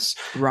manager choice.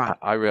 Right.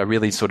 I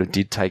really sort of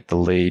did take the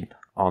lead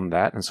on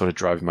that and sort of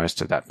drove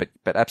most of that.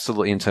 But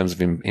absolutely in terms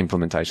of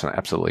implementation,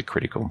 absolutely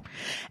critical.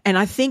 And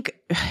I think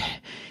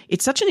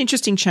it's such an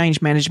interesting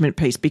change management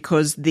piece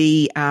because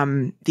the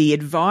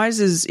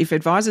advisors, if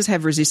advisors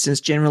have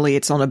resistance, generally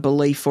it's on a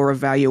belief or a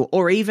value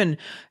or even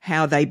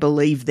how they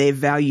believe their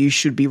value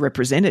should be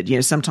represented. You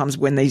know, sometimes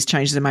when these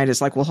changes are made,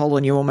 it's like, well, hold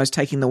on, you're almost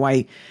taking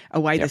away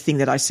the thing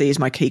that I see as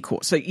my key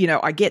core. So, you know,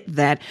 I get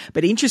that.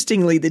 But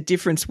interestingly, the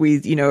difference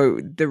with, you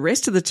know, the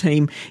rest of the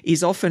team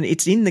is often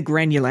it's in the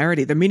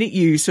granularity. The minute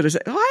you sort of say,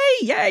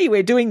 hey, yay,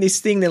 we're doing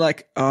this thing, they're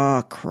like,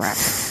 oh, crap.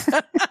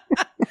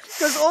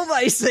 Because all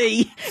they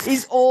see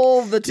is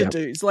all the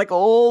to-dos, like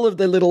all of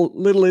the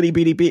little itty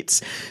bitty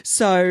bits.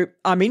 So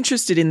I'm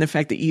interested in the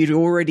fact that you'd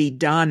already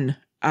done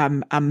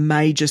a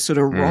major sort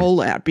of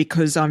rollout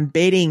because I'm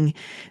betting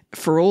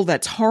for all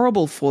that's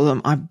horrible for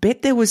them, I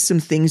bet there was some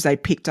things they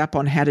picked up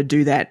on how to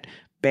do that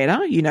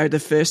better. You know, the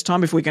first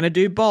time, if we're going to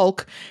do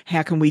bulk,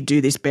 how can we do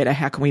this better?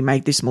 How can we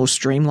make this more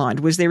streamlined?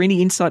 Was there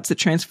any insights that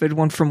transferred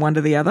one from one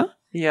to the other?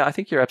 Yeah, I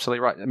think you're absolutely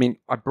right. I mean,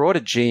 I brought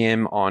a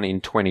GM on in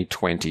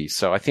 2020.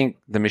 So I think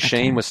the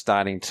machine was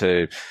starting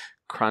to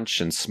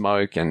crunch and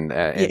smoke and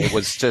it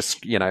was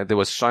just, you know, there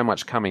was so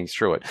much coming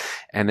through it.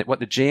 And what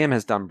the GM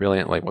has done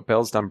brilliantly, what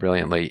Belle's done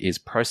brilliantly is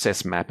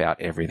process map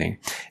out everything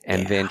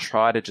and then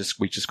try to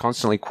we just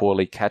constantly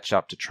quarterly catch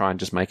up to try and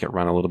just make it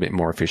run a little bit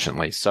more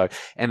efficiently. So,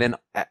 and then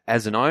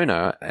as an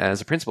owner,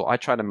 as a principal, I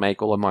try to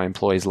make all of my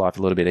employees' life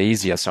a little bit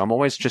easier. So I'm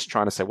always just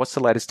trying to say, what's the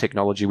latest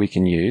technology we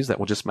can use that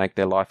will just make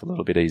their life a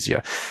little bit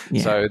easier?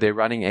 Yeah. So they're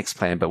running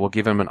Xplan, but we'll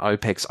give them an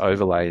OPEX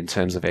overlay in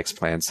terms of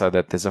Xplan so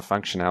that there's a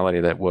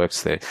functionality that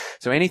works there.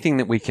 So anything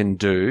that we can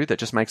do that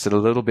just makes it a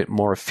little bit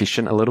more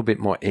efficient, a little bit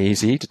more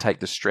easy to take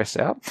the stress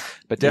out,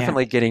 but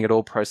definitely getting it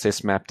all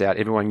process mapped out.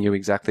 Everyone knew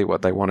exactly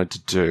what they wanted to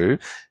do.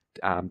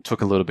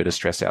 Took a little bit of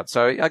stress out.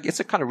 So I guess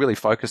it kind of really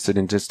focused it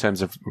in just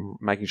terms of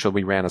making sure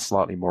we ran a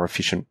slightly more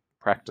efficient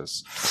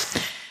practice.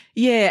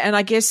 Yeah, and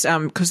I guess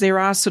because there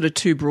are sort of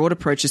two broad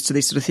approaches to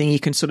this sort of thing. You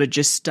can sort of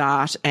just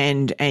start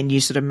and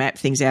you sort of map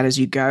things out as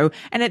you go,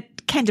 and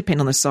it can depend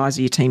on the size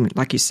of your team,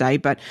 like you say.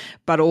 But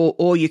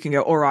or you can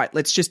go, all right,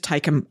 let's just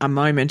take a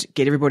moment,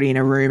 get everybody in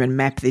a room, and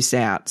map this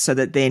out, so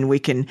that then we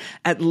can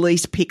at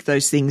least pick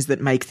those things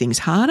that make things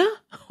harder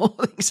or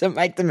things that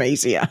make them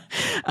easier.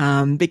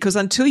 Because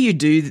until you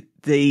do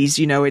these,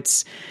 you know,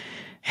 it's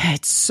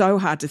so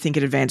hard to think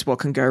in advance what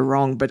can go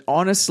wrong. But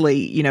honestly,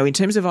 you know, in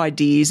terms of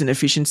ideas and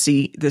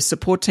efficiency, the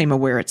support team are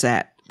where it's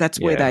at. That's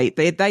where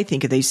they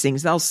think of these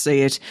things. They'll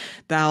see it.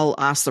 They'll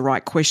ask the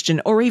right question.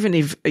 Or even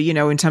if, you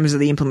know, in terms of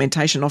the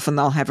implementation, often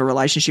they'll have a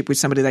relationship with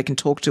somebody they can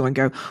talk to and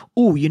go,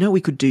 oh, you know, we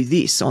could do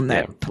this on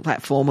that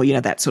platform, or, you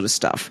know, that sort of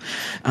stuff.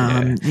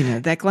 You know,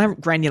 that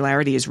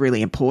granularity is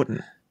really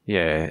important.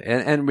 Yeah,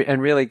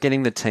 and really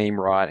getting the team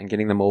right and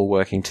getting them all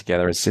working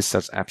together is just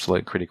such an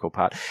absolute critical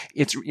part.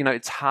 It's, you know,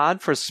 it's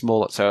hard for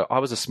so I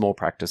was a small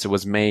practice. It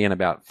was me and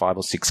about 5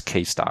 or 6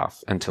 key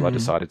staff until I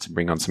decided to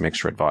bring on some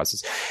extra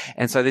advisors.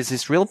 And so there's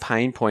this real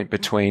pain point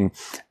between,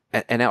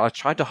 and I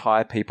tried to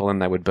hire people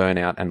and they would burn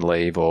out and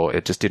leave, or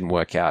it just didn't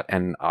work out.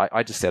 And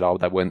I just said, oh,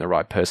 they weren't the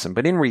right person.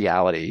 But in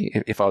reality,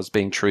 if I was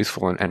being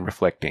truthful and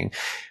reflecting,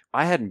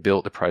 I hadn't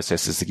built the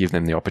processes to give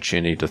them the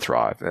opportunity to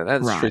thrive.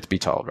 That's the truth be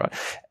told, right?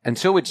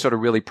 Until we'd sort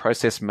of really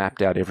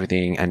mapped out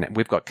everything, and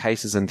we've got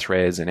cases and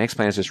threads, and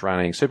Xplan's just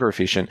running super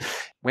efficient.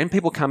 When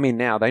people come in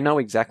now, they know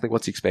exactly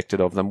what's expected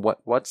of them.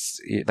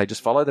 They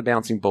just follow the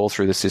bouncing ball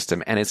through the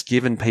system, and it's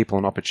given people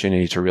an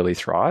opportunity to really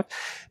thrive.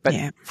 But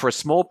for a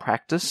small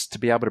practice to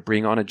be able to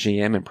bring on a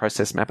GM and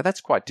process mapper, that's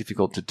quite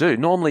difficult to do.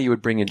 Normally you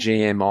would bring a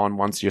GM on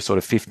once you're sort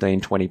of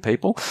 15, 20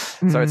 people.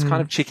 So it's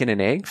kind of chicken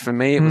and egg. For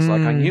me, it was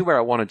like I knew where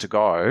I wanted to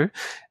go.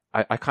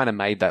 I kind of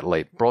made that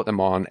leap, brought them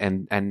on,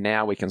 and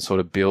now we can sort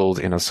of build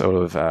in a sort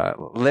of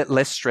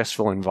less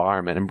stressful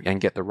environment and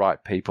get the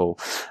right people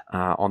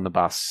on the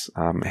bus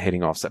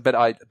heading off. So, but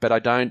I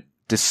don't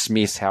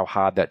dismiss how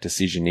hard that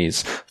decision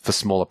is for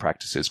smaller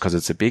practices, because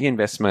it's a big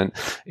investment.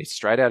 It's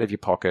straight out of your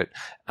pocket.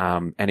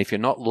 And if you're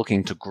not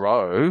looking to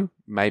grow,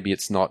 maybe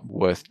it's not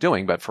worth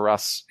doing. But for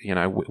us,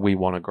 we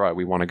want to grow.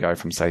 We want to go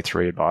from, say,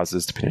 3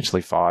 advisors to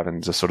potentially 5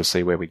 and just sort of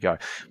see where we go.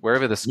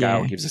 Wherever the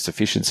scale gives us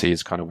efficiency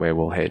is kind of where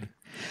we'll head.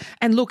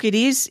 And look,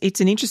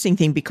 it's an interesting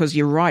thing, because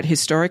you're right.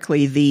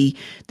 Historically, the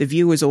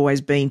view has always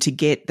been to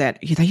get that,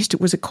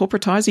 was it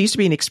corporatized? There used to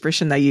be an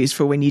expression they used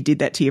for when you did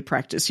that to your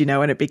practice,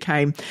 and it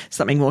became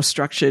something more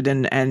structured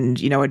and a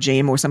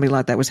GM or something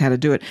like that was how to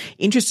do it.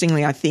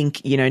 Interestingly, I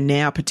think,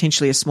 now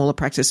potentially a smaller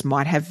practice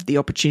might have the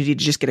opportunity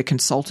to just get a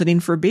consultant in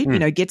for a bit,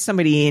 get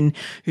somebody in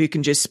who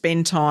can just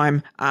spend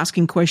time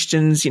asking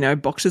questions,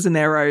 boxes and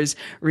arrows,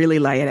 really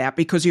lay it out,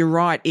 because you're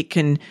right. It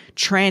can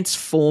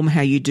transform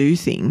how you do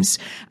things.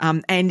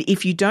 And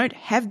if you don't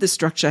have the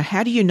structure,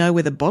 how do you know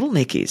where the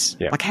bottleneck is?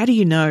 Yep. Like, how do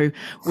you know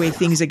where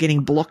things are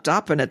getting blocked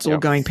up and it's all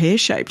going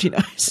pear-shaped,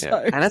 So.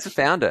 Yeah. And as a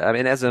founder,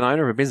 as an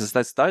owner of a business,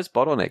 those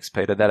bottlenecks,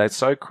 Peita, that are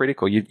so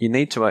critical. You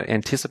need to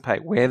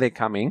anticipate where they're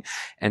coming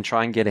and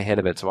try and get ahead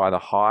of it, to either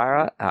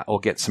hire or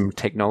get some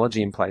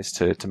technology in place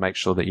to make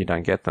sure that you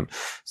don't get them.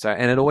 So,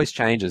 and it always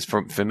changes.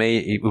 For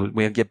me,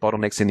 we get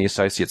bottlenecks in the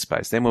associate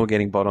space. Then we're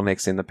getting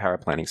bottlenecks in the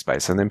paraplanning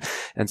space.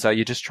 And so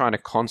you're just trying to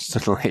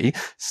constantly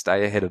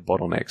stay ahead of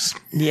bottlenecks.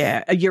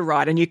 Yeah, you're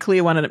right. And you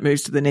clear one and it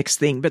moves to the next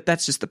thing. But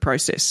that's just the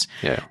process.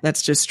 Yeah.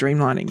 That's just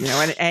streamlining,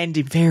 and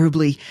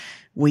invariably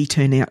we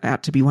turn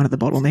out to be one of the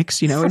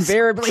bottlenecks,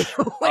 invariably.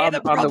 I'm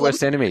the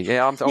worst enemy.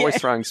 Yeah, I'm always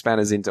throwing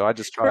spanners into. I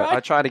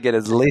try to get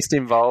as least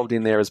involved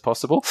in there as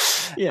possible.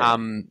 Yeah.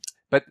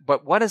 But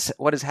what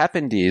has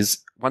happened is,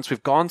 once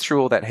we've gone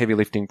through all that heavy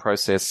lifting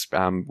process,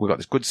 we've got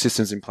these good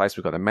systems in place,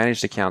 we've got the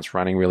managed accounts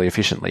running really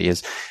efficiently,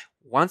 is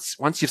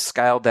once you've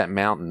scaled that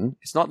mountain,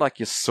 it's not like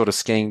you're sort of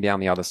skiing down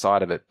the other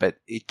side of it, but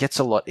it gets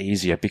a lot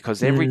easier,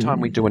 because every time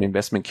we do an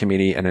investment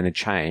committee and then a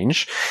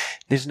change,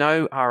 there's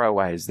no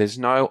ROAs, there's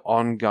no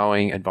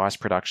ongoing advice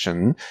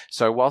production.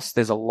 So whilst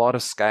there's a lot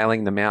of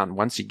scaling the mountain,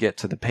 once you get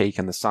to the peak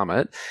and the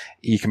summit,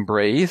 you can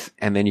breathe,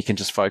 and then you can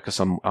just focus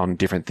on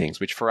different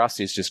things, which for us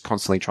is just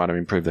constantly trying to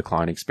improve the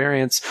client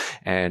experience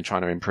and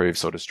trying to improve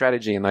sort of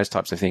strategy and those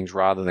types of things,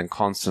 rather than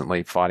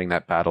constantly fighting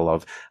that battle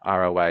of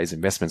ROAs,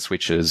 investment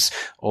switches,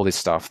 all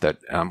this stuff that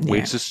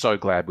we're just so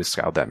glad we've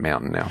scaled that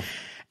mountain now.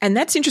 And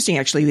that's interesting,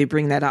 actually, they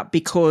bring that up,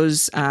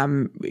 because,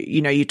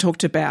 you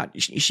talked about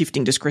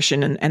shifting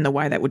discretion and the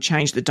way that would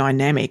change the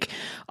dynamic.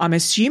 I'm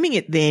assuming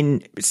it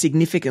then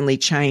significantly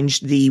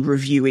changed the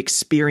review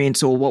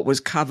experience, or what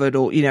was covered,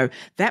 or,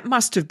 that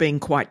must have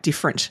been quite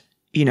different,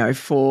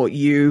 for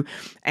you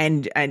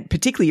and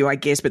particularly you, I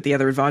guess, but the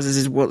other advisors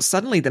as well.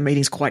 Suddenly the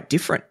meeting's quite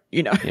different,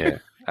 Yeah.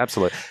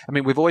 Absolutely.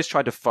 We've always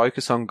tried to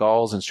focus on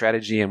goals and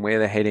strategy and where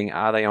they're heading.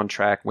 Are they on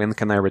track? When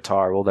can they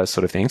retire? All those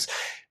sort of things.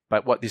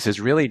 But what this has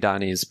really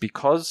done is,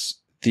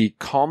 because the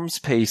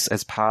comms piece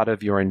as part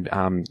of your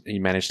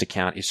managed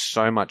account is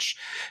so much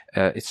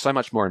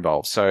more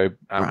involved. So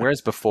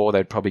whereas before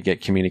they'd probably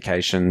get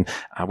communication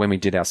when we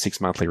did our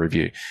 6-monthly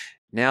review.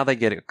 Now they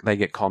get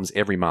comms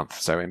every month.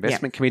 So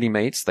investment committee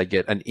meets, they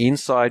get an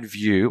inside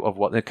view of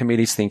what the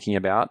committee's thinking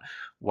about.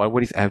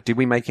 Did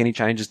we make any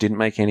changes? Didn't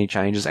make any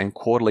changes? And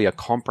quarterly, a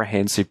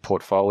comprehensive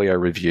portfolio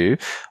review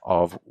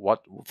of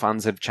what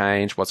funds have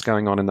changed, what's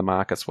going on in the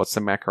markets, what's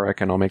the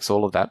macroeconomics,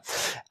 all of that.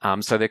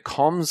 So their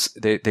comms,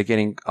 they're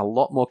getting a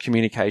lot more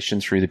communication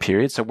through the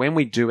period. So when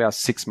we do our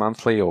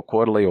 6-monthly or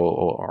quarterly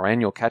or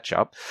annual catch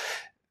up,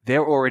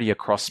 they're already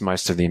across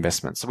most of the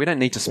investments. So we don't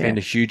need to spend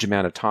a huge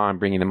amount of time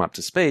bringing them up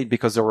to speed,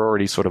 because they're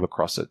already sort of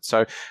across it.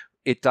 So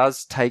it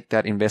does take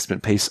that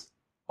investment piece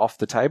off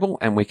the table,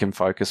 and we can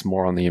focus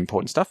more on the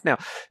important stuff. Now,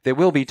 there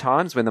will be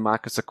times when the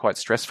markets are quite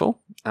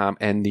stressful,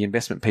 and the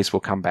investment piece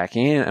will come back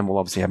in, and we'll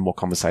obviously have more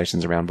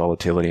conversations around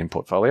volatility and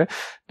portfolio.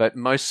 But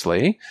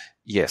mostly,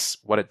 yes,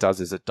 what it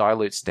does is it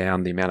dilutes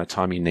down the amount of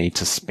time you need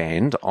to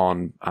spend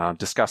on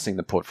discussing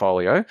the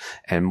portfolio,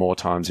 and more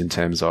times in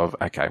terms of,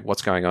 okay,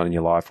 what's going on in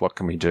your life? What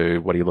can we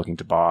do? What are you looking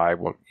to buy?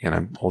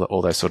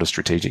 All those sort of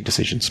strategic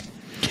decisions.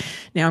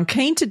 Now, I'm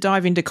keen to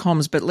dive into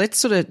comms, but let's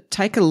sort of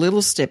take a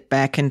little step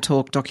back and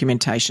talk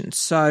documentation.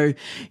 So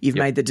you've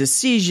made the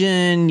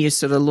decision, you're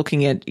sort of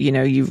looking at,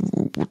 you've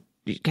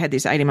had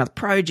this 18-month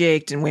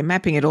project and we're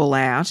mapping it all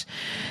out.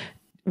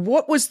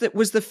 What was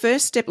the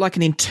first step like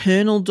an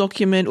internal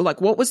document, or like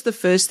what was the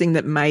first thing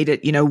that made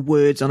it,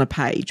 words on a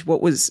page?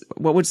 What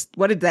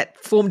did that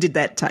form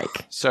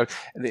take? So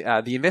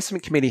the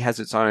investment committee has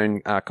its own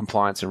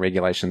compliance and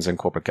regulations and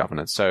corporate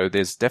governance. So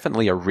there's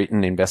definitely a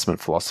written investment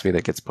philosophy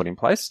that gets put in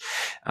place.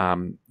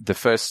 The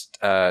first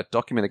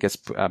document that gets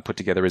put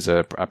together is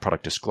a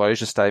product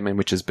disclosure statement,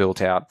 which is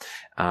built out.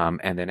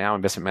 And then our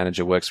investment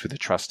manager works with the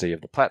trustee of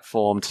the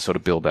platform to sort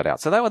of build that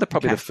out. So they were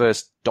probably the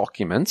first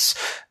documents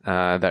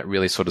that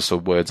really sort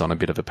of words on a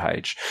bit of a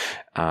page.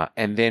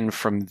 And then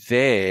from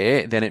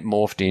there, then it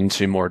morphed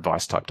into more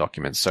advice type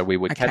documents. So we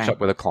would catch up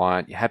with a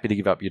client. You're happy to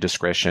give up your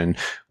discretion.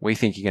 We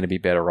think you're going to be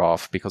better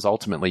off because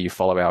ultimately you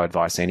follow our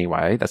advice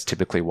anyway. That's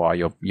typically why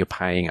you're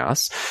paying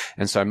us.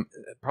 And so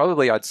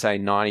probably I'd say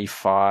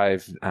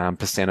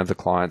 95% of the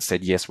clients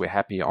said, yes, we're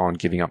happy on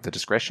giving up the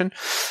discretion.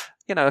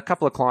 A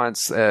couple of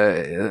clients,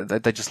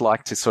 they just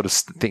like to sort of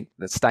think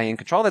that stay in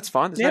control. That's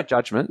fine. There's no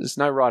judgment. There's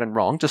no right and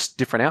wrong, just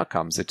different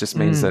outcomes. It just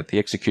means that the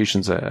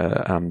executions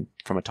are,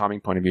 from a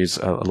timing point of view, is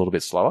a little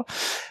bit slower.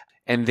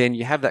 And then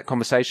you have that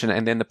conversation,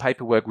 and then the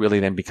paperwork really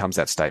then becomes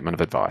that statement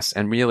of advice.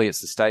 And really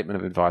it's the statement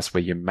of advice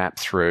where you map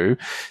through,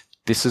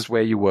 this is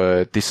where you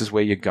were, this is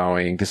where you're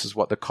going, this is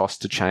what the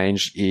cost to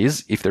change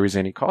is, if there is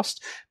any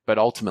cost. But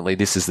ultimately,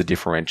 this is the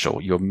differential.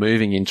 You're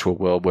moving into a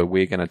world where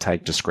we're going to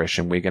take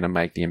discretion. We're going to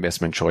make the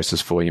investment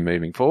choices for you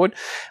moving forward.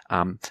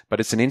 But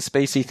it's an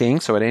in-specie thing.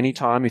 So at any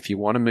time, if you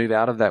want to move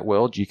out of that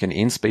world, you can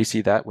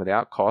in-specie that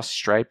without cost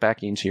straight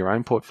back into your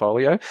own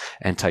portfolio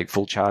and take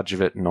full charge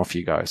of it, and off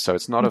you go. So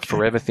it's not a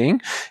forever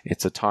thing.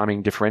 It's a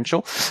timing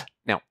differential.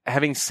 Now,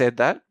 having said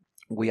that,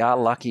 we are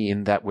lucky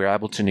in that we're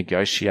able to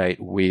negotiate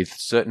with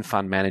certain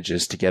fund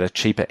managers to get a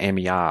cheaper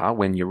MER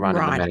when you're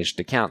running the managed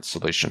account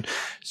solution.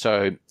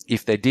 So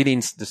if they did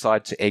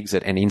decide to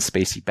exit and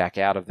in-specie back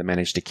out of the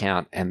managed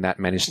account and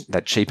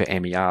that cheaper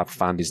MER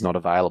fund is not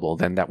available,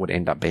 then that would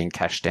end up being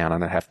cashed down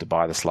and they'd have to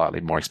buy the slightly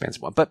more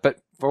expensive one.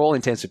 But for all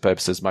intents and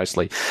purposes,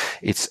 mostly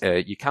it's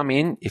you come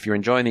in, if you're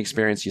enjoying the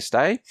experience, you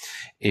stay.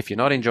 If you're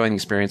not enjoying the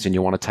experience and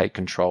you want to take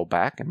control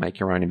back and make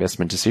your own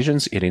investment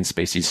decisions, it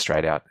in-species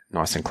straight out,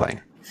 nice and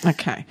clean.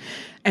 Okay.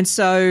 And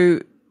so,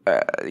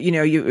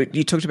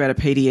 you talked about a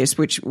PDS,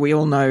 which we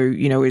all know,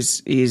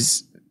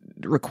 is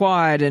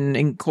required and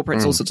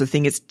incorporates all sorts of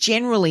things. It's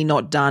generally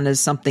not done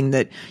as something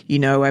that,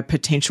 a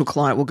potential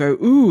client will go,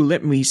 ooh,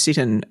 let me sit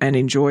and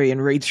enjoy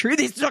and read through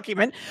this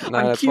document. No,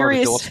 I'm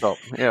curious.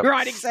 Yep.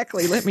 Right,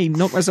 exactly. Let me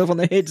knock myself on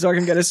the head so I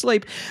can go to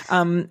sleep.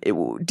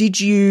 Did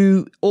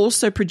you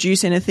also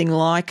produce anything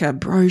like a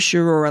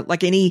brochure or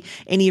like any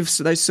of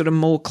those sort of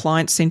more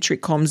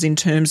client-centric comms in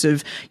terms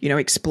of,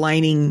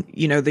 explaining,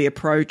 the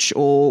approach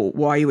or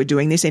why you were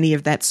doing this? Any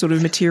of that sort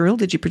of material?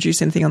 Did you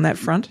produce anything on that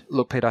front?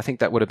 Look, Peter, I think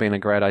that would have been a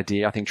great idea.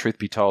 I think truth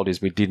be told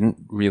is we didn't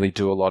really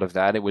do a lot of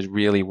that. It was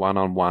really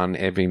one-on-one,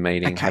 every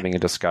meeting, having a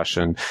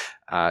discussion.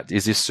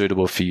 Is this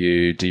suitable for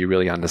you? Do you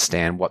really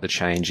understand what the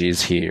change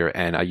is here?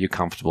 And are you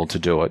comfortable to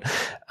do it?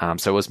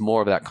 So it was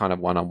more of that kind of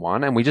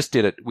one-on-one. And we just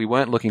did it. We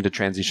weren't looking to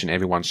transition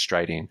everyone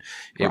straight in.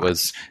 It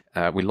was,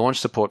 we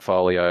launched the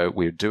portfolio.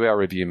 We would do our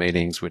review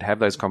meetings. We'd have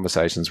those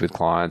conversations with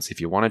clients. If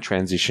you want to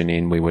transition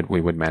in, we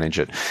would manage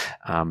it.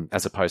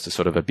 As opposed to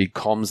sort of a big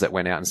comms that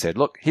went out and said,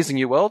 look, here's a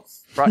new world,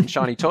 bright and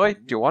shiny toy.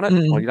 Do you want it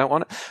or you don't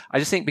want it? I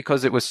just think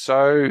because it was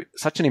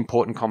such an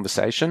important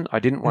conversation, I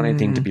didn't want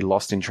anything to be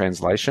lost in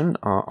translation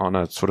on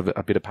a sort of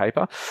a bit of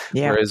paper.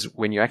 Yeah. Whereas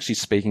when you're actually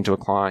speaking to a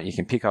client, you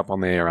can pick up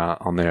on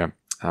their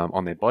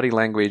body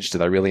language. Do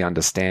they really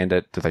understand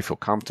it? Do they feel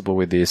comfortable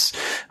with this?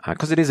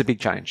 Because it is a big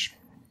change.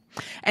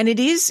 And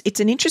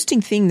it's an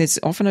interesting thing. There's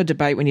often a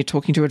debate when you're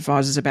talking to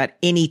advisors about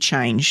any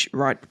change,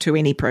 right, to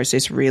any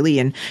process really.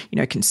 And,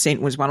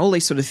 consent was one, all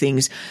these sort of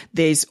things.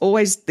 There's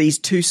always these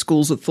two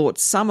schools of thought.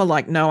 Some are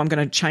like, no, I'm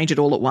going to change it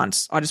all at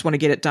once. I just want to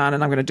get it done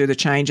and I'm going to do the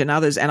change. And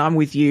others, and I'm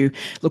with you.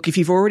 Look, if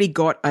you've already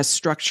got a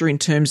structure in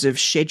terms of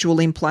schedule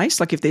in place,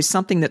 like if there's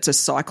something that's a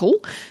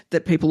cycle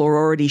that people are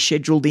already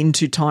scheduled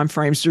into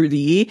timeframes through the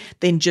year,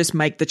 then just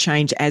make the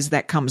change as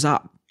that comes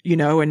up.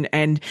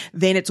 And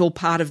then it's all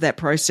part of that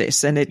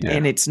process and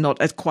it's not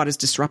quite as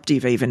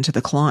disruptive even to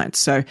the client.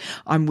 So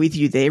I'm with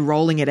you there.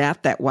 Rolling it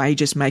out that way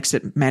just makes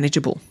it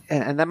manageable.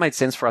 And that made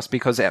sense for us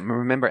because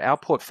remember our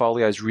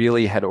portfolios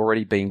really had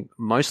already been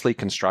mostly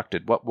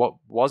constructed. What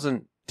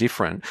wasn't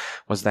different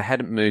was they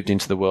hadn't moved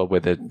into the world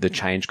where the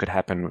change could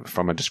happen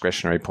from a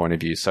discretionary point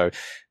of view. So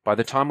by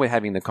the time we're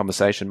having the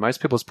conversation,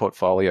 most people's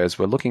portfolios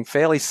were looking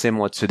fairly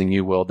similar to the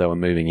new world they were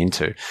moving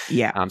into.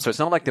 Yeah. So it's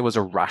not like there was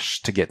a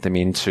rush to get them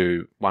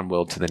into one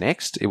world to the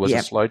next. It was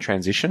a slow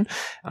transition.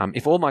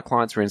 If all my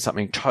clients were in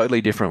something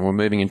totally different, were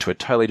moving into a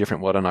totally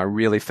different world, and I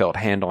really felt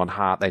hand on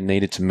heart they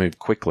needed to move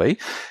quickly,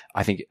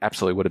 I think it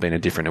absolutely would have been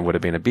it would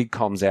have been a big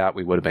comms out.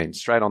 We would have been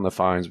straight on the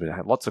phones. We'd have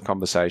had lots of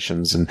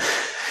conversations and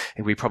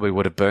we probably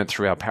would have burnt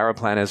through our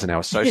paraplanners and our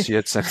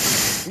associates and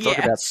talk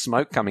about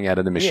smoke coming out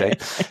of the machine.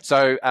 Yeah.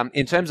 So,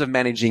 in terms of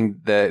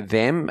managing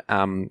them,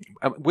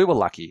 we were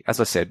lucky. As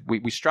I said,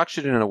 we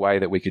structured it in a way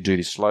that we could do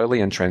this slowly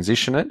and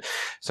transition it.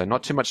 So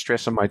not too much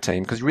stress on my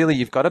team because really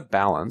you've got to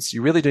balance.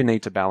 You really do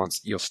need to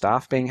balance your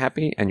staff being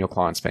happy and your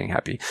clients being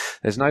happy.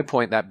 There's no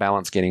point that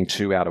balance getting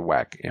too out of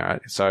whack.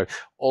 So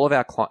all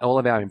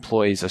of our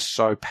employees are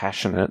so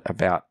passionate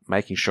about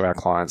making sure our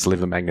clients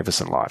live a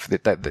magnificent life.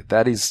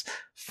 That is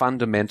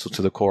fundamental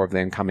to the core of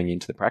them coming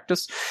into the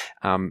practice.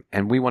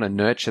 And we want to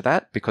nurture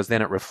that because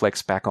then it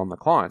reflects back on the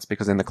clients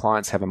because then the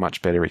clients have a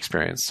much better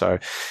experience. So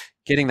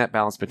getting that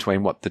balance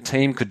between what the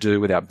team could do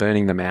without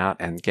burning them out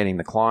and getting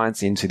the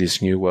clients into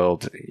this new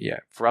world,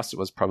 for us, it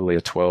was probably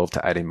a 12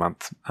 to 18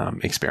 month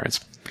experience.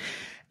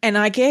 And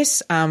I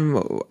guess, a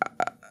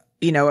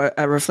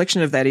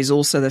reflection of that is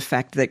also the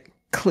fact that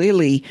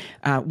clearly,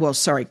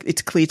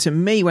 it's clear to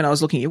me when I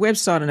was looking at your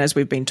website and as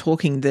we've been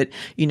talking that,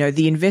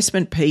 the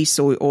investment piece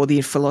or the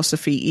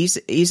philosophy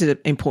is an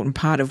important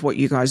part of what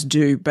you guys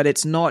do, but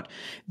it's not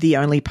the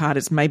only part.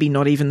 It's maybe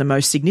not even the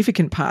most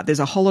significant part.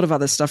 There's a whole lot of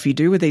other stuff you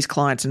do with these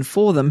clients and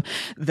for them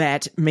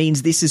that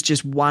means this is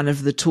just one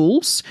of the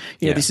tools.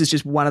 This is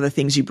just one of the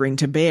things you bring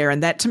to bear.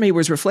 And that to me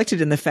was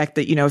reflected in the fact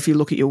that, if you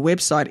look at your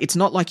website, it's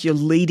not like you're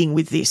leading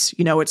with this.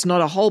 It's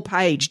not a whole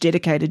page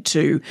dedicated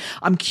to,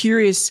 I'm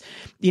curious,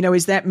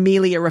 is that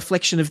merely a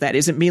reflection of that?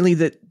 Is it merely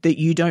that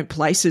you don't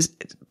place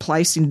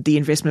in the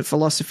investment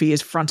philosophy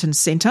as front and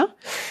center?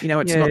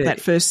 It's not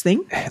that first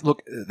thing.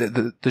 Look,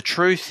 the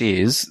truth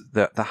is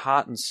that the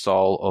heart and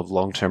soul of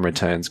long-term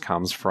returns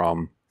comes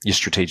from your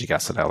strategic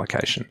asset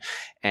allocation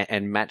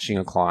and matching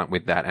a client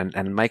with that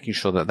and making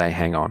sure that they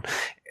hang on.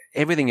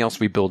 Everything else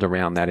we build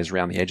around that is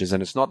around the edges.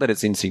 And it's not that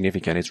it's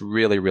insignificant. It's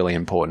really, really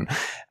important.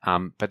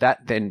 But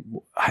that then,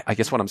 I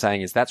guess what I'm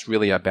saying is that's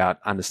really about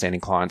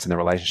understanding clients and the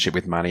relationship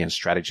with money and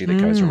strategy that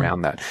goes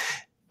around that.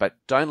 But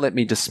don't let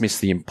me dismiss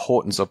the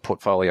importance of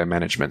portfolio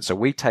management. So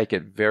we take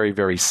it very,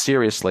 very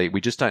seriously.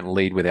 We just don't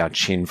lead with our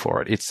chin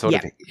for it. It's sort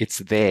of, it's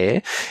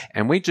there.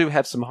 And we do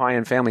have some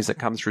high-end families that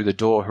come through the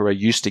door who are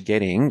used to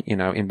getting,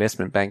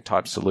 investment bank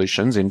type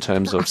solutions in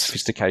terms of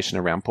sophistication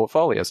around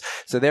portfolios.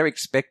 So they're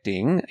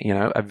expecting,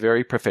 a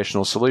very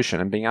professional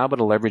solution and being able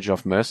to leverage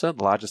off Mercer,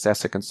 the largest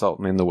asset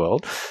consultant in the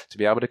world, to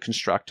be able to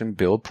construct and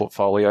build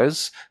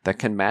portfolios that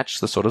can match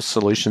the sort of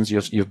solutions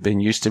you've been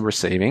used to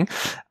receiving.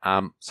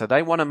 So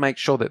they want to make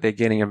sure that they're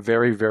getting a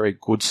very, very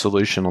good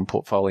solution on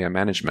portfolio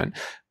management.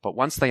 But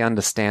once they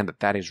understand that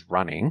that is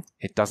running,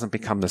 it doesn't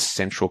become the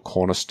central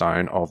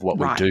cornerstone of what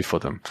we do for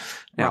them.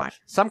 Now,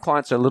 some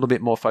clients are a little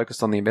bit more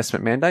focused on the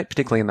investment mandate,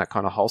 particularly in that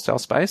kind of wholesale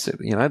space.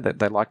 That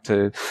they like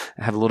to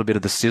have a little bit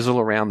of the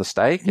sizzle around the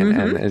steak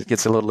and it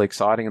gets a little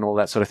exciting and all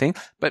that sort of thing.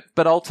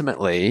 But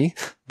ultimately,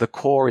 the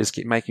core is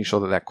making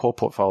sure that core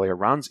portfolio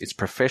runs. It's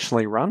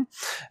professionally run.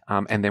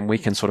 And then we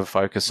can sort of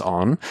focus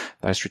on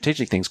those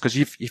strategic things. Because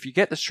if you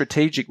get the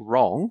strategic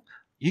wrong,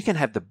 you can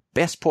have the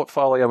best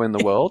portfolio in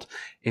the world.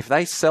 If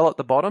they sell at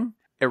the bottom,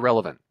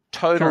 irrelevant.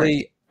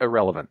 Totally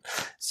irrelevant.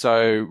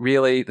 So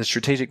really, the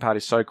strategic part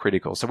is so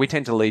critical. So we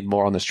tend to lead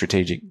more on the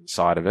strategic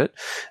side of it.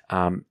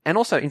 And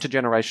also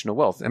intergenerational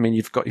wealth. I mean,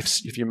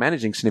 if you're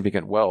managing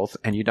significant wealth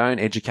and you don't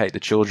educate the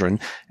children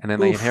and then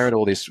they inherit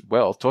all this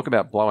wealth, talk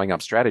about blowing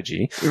up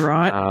strategy.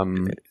 Right.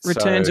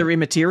 Returns are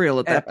immaterial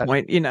at that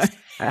point,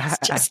 It's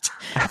just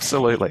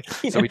absolutely.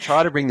 So we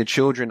try to bring the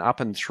children up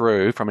and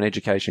through from an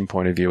education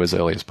point of view as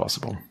early as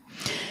possible.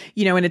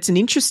 And it's an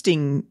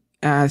interesting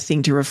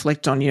thing to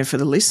reflect on, for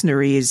the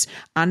listener is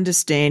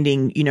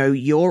understanding,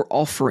 your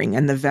offering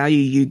and the value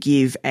you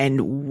give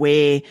and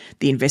where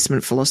the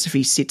investment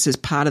philosophy sits as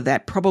part of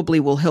that probably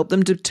will help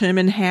them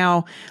determine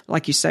how,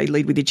 like you say,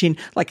 lead with your chin,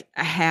 like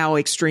how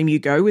extreme you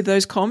go with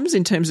those comms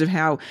in terms of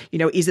how,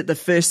 is it the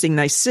first thing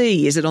they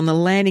see? Is it on the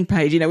landing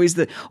page? Is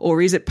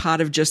it part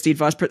of just the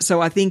advice?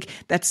 So I think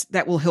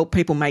that will help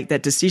people make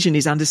that decision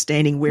is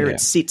understanding where it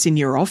sits in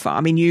your offer.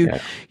 I mean,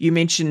 you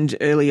mentioned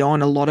early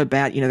on a lot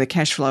about, the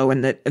cash flow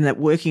and that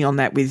working on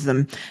that with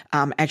them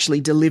actually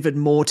delivered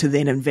more to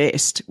then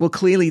invest. Well,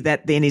 clearly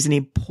that then is an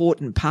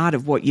important part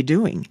of what you're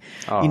doing,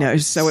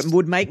 so it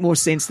would make more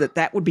sense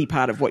that would be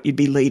part of what you'd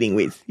be leading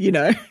with,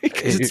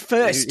 because it's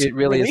first. It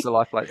really is the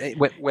lifeblood.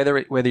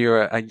 Whether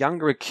you're a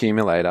younger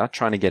accumulator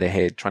trying to get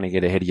ahead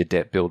of your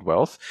debt, build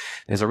wealth,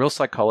 there's a real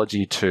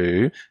psychology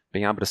to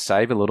being able to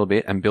save a little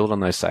bit and build on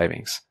those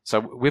savings. So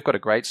we've got a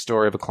great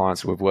story of a client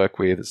that we've worked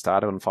with that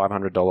started on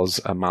 $500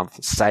 a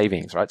month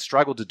savings, right?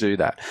 Struggled to do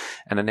that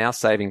and are now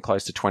saving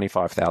close to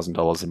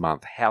 $25,000 a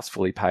month, house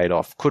fully paid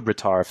off, could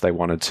retire if they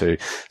wanted to,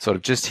 sort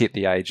of just hit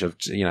the age of,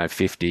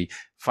 50,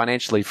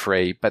 financially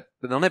free, but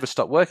they'll never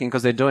stop working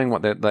because they're doing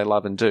what they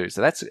love and do.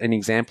 So that's an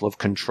example of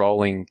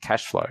controlling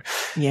cash flow.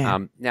 Yeah.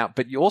 Now,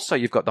 but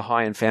you've got the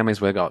high-end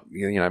families where you've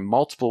got,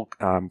 multiple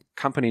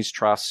companies,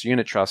 trusts,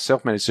 unit trusts,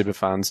 self-managed super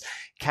funds.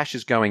 Cash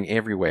is going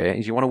everywhere.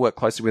 If you want to work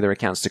closely with their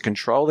accounts to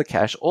control the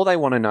cash, all they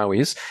want to know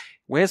is,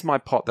 where's my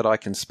pot that I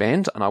can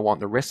spend? And I want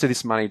the rest of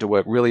this money to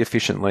work really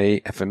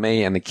efficiently for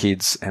me and the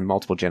kids and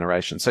multiple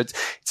generations. So it's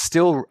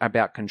still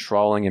about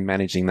controlling and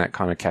managing that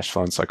kind of cash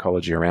flow and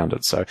psychology around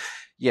it. So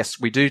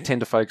yes, we do tend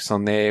to focus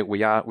on there. We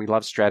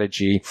love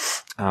strategy.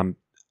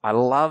 I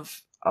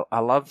love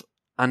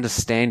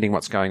understanding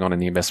what's going on in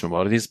the investment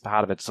world. It is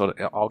part of it.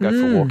 I'll go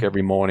for a walk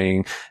every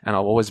morning and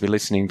I'll always be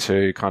listening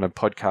to kind of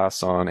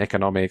podcasts on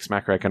economics,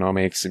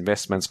 macroeconomics,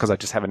 investments, because I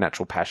just have a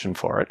natural passion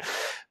for it.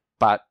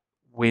 But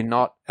we're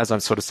not, as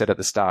I've sort of said at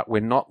the start,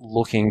 we're not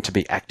looking to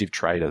be active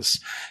traders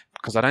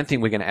because I don't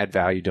think we're going to add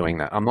value doing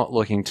that. I'm not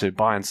looking to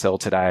buy and sell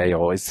today,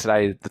 or is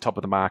today the top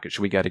of the market?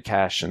 Should we go to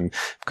cash? And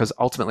because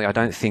ultimately I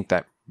don't think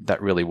that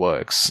really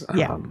works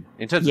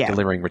in terms of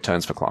delivering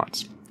returns for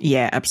clients.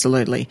 Yeah,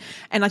 absolutely.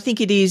 And I think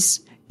it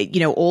is,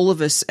 all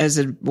of us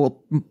as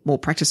more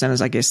practice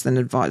owners, I guess, than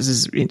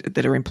advisors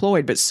that are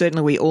employed, but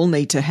certainly we all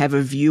need to have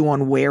a view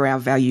on where our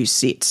value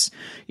sits.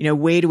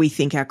 Where do we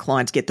think our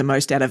clients get the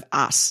most out of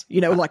us?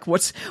 Like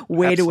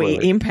where do we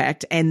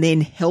impact, and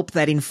then help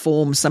that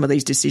inform some of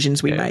these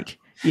decisions we make.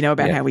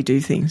 About how we do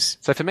things.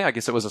 So for me, I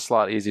guess it was a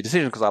slightly easier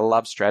decision because I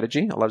love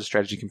strategy. I love the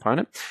strategy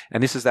component.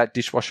 And this is that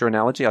dishwasher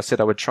analogy. I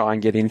said I would try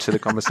and get into the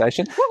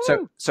conversation.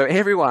 so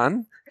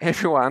everyone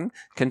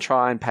can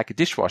try and pack a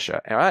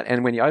dishwasher, all right?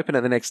 And when you open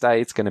it the next day,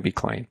 it's going to be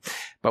clean.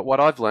 But what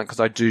I've learned,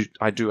 because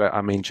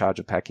I'm in charge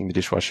of packing the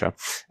dishwasher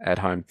at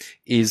home,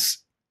 is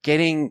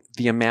getting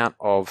the amount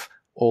of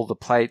all the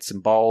plates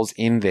and bowls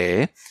in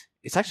there.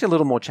 It's actually a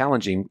little more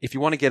challenging if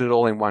you want to get it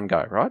all in one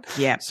go, right?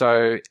 Yeah.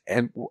 So,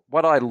 and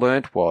what I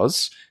learned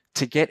was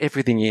to get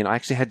everything in, I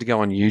actually had to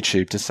go on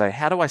YouTube to say,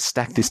 how do I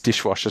stack this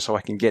dishwasher so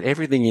I can get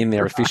everything in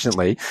there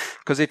efficiently?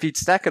 Because if you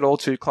stack it all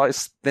too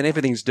close, then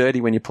everything's dirty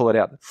when you pull it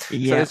out.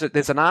 Yeah. So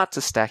there's an art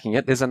to stacking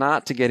it. There's an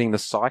art to getting the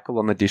cycle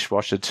on the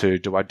dishwasher to,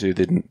 do I do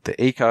the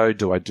eco?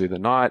 Do I do the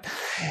night?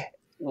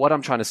 What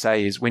I'm trying to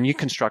say is when you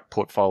construct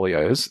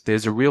portfolios,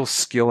 there's a real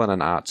skill and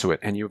an art to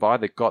it. And you've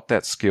either got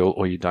that skill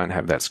or you don't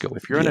have that skill.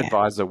 If you're an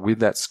advisor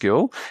with that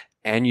skill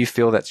and you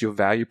feel that's your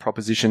value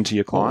proposition to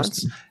your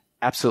clients,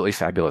 absolutely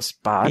fabulous.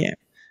 But,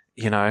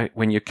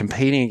 when you're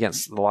competing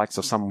against the likes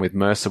of someone with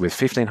Mercer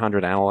with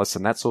 1,500 analysts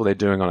and that's all they're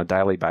doing on a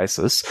daily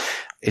basis,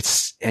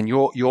 and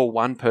you're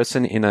one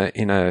person in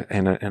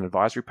an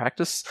advisory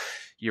practice,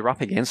 you're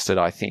up against it,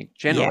 I think,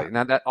 generally.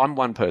 Now, that I'm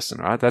one person,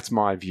 right? That's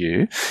my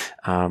view.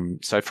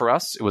 So for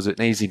us, it was an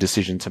easy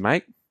decision to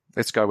make.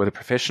 Let's go with a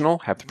professional,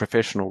 have the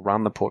professional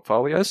run the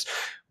portfolios.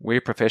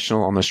 We're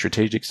professional on the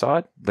strategic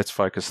side. Let's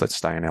focus. Let's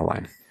stay in our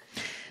lane.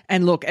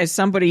 And look, as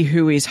somebody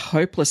who is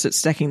hopeless at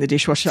stacking the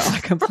dishwasher,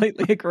 I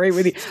completely agree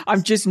with you.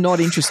 I'm just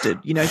not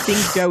interested.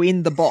 Things go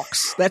in the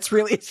box. That's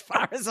really as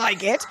far as I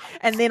get.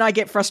 And then I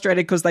get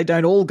frustrated because they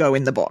don't all go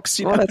in the box.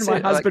 My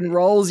husband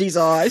rolls his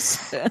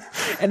eyes.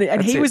 and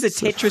he was a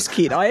Tetris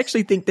kid. I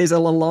actually think there's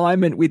an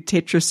alignment with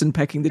Tetris and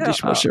packing the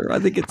dishwasher. I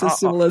think it's a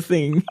similar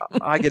thing.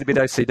 I get a bit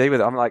OCD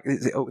with it. I'm like,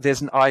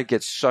 I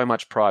get so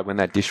much pride when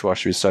that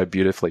dishwasher is so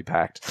beautifully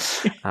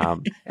packed.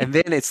 And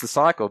then it's the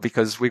cycle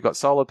because we've got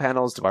solar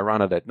panels. Do I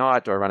run it at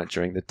night? Do I run it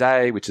during the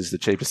day, which is the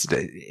cheapest?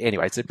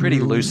 Anyway, it's a pretty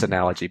loose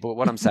analogy, but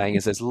what I'm saying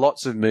is there's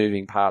lots of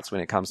moving parts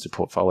when it comes to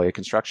portfolio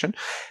construction.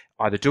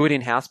 Either do it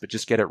in-house, but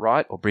just get it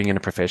right, or bring in a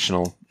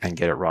professional and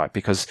get it right,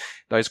 because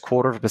those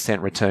 0.25%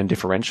 return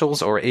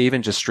differentials, or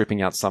even just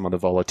stripping out some of the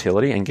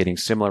volatility and getting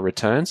similar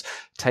returns,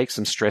 take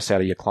some stress out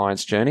of your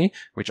client's journey,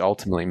 which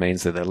ultimately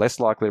means that they're less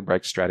likely to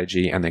break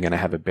strategy and they're going to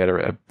have a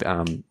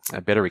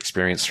better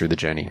experience through the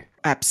journey.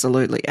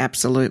 Absolutely,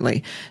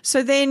 absolutely.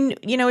 So then,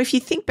 if you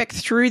think back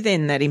through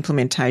then that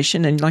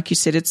implementation, and like you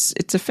said, it's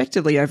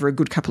effectively over a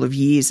good couple of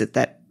years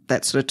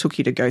that sort of took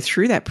you to go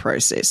through that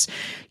process.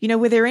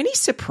 Were there any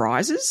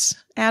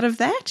surprises out of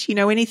that?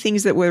 Any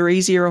things that were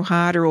easier or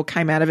harder or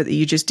came out of it that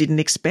you just didn't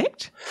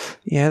expect?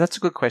 Yeah, that's a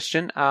good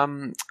question.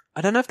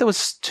 I don't know if there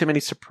was too many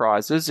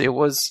surprises. It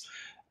was,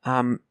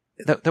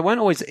 there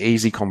weren't always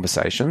easy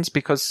conversations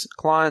because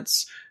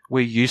clients were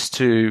used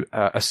to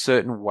a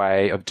certain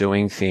way of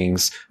doing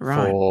things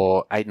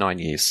for 8-9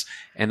 years.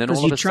 And then all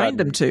of a sudden, trained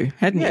them to,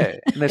 hadn't you? Yeah.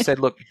 And they said,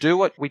 look, do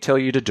what we tell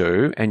you to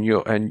do, and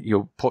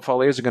your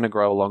portfolios are going to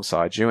grow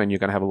alongside you, and you're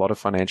going to have a lot of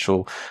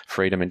financial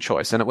freedom and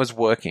choice. And it was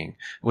working.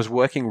 It was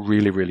working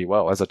really, really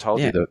well. As I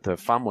told you, the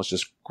fund was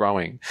just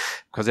growing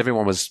because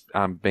everyone was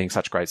being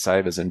such great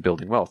savers and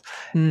building wealth.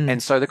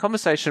 And so the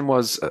conversation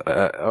was,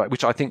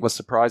 which I think was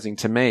surprising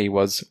to me,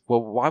 was,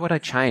 well, why would I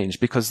change?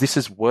 Because this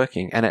is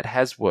working and it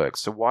has worked.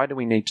 So why do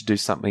we need to do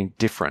something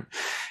different?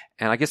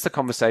 And I guess the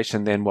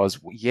conversation then was,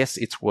 yes,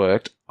 it's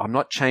worked. I'm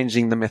not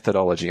changing the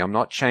methodology. I'm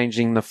not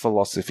changing the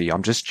philosophy.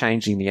 I'm just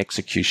changing the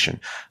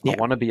execution. I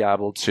want to be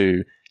able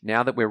to,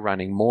 now that we're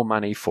running more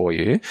money for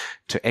you,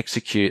 to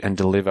execute and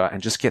deliver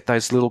and just get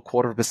those little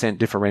 0.25%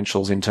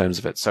 differentials in terms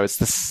of it. So it's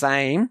the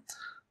same,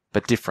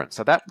 but different.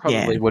 So that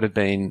probably would have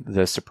been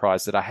the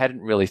surprise that I hadn't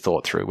really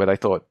thought through, where they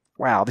thought,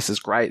 wow, this is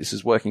great. This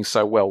is working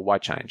so well. Why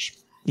change?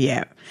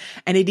 Yeah.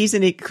 And it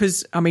isn't it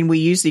because, we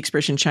use the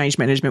expression change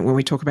management when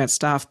we talk about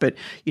staff, but,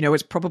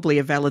 it's probably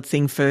a valid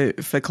thing for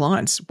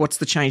clients. What's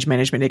the change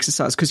management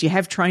exercise? Because you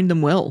have trained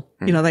them well.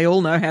 They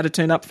all know how to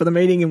turn up for the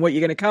meeting and what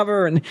you're going to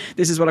cover, and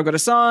this is what I've got to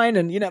sign.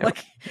 And,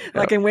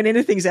 and when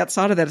anything's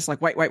outside of that, it's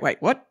like, wait,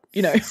 what?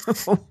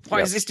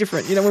 Why is this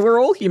different? We're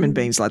all human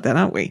beings like that,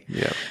 aren't we?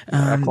 Yeah.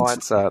 Our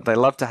clients, they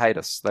love to hate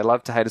us. They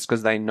love to hate us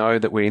because they know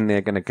that we're in there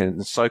going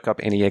to soak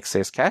up any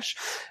excess cash.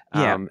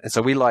 And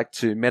so we like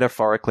to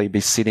metaphorically be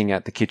sitting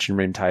at the kitchen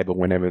room table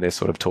whenever they're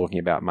sort of talking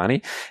about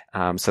money,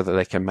 so that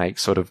they can make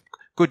sort of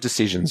good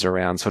decisions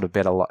around sort of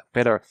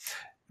better.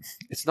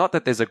 It's not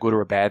that there's a good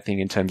or a bad thing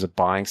in terms of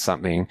buying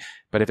something,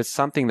 But if it's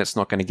something that's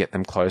not going to get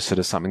them closer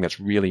to something that's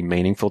really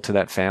meaningful to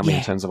that family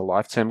in terms of a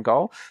lifetime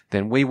goal,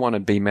 then we want to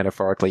be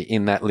metaphorically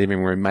in that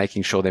living room,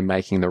 making sure they're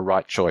making the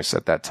right choice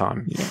at that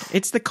time. Yeah,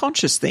 it's the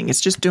conscious thing.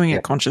 It's just doing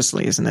it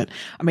consciously, isn't it?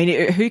 I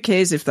mean, who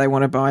cares if they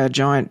want to buy a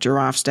giant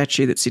giraffe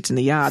statue that sits in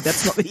the yard?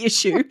 That's not the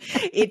issue.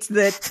 It's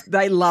that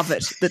they love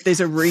it, that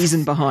there's a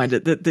reason behind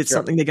it, that there's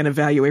something they're going to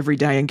value every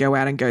day and go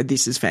out and go,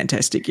 this is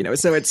fantastic, you know.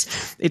 So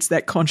it's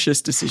that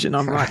conscious decision.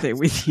 I'm right there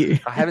with you.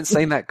 I haven't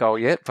seen that goal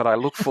yet, but I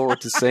look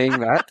forward to seeing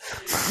that.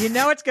 You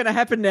know it's going to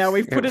happen now.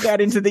 We've put it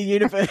out into the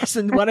universe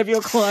and one of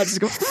your clients is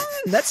going,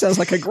 that sounds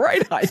like a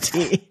great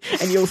idea.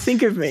 And you'll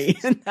think of me.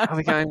 I'll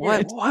be going,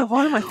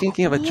 why am I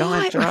thinking of a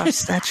giant giraffe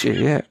statue?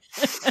 Yeah.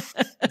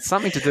 It's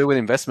something to do with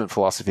investment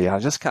philosophy. I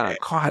just can't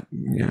quite,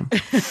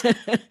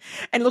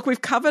 And look,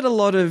 we've covered a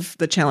lot of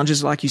the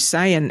challenges, like you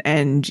say,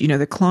 and you know,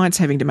 the clients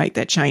having to make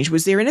that change.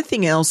 Was there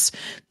anything else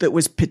that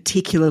was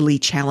particularly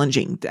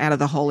challenging out of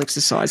the whole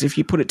exercise? If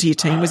you put it to your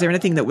team, was there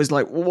anything that was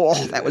like, whoa,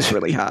 that was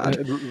really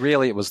hard?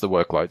 Really, it was the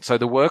workload. So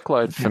the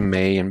workload for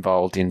me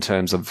involved in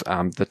terms of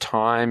the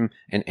time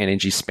and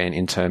energy spent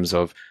in terms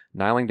of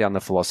nailing down the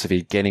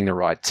philosophy, getting the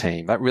right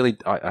team. That really,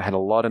 I had a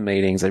lot of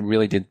meetings. They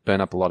really did burn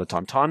up a lot of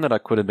time that I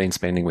could have been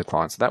spending with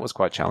clients. So that was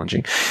quite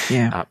challenging.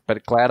 Yeah.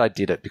 But glad I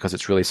did it because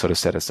it's really sort of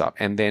set us up.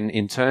 And then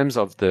in terms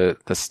of the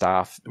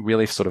staff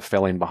really sort of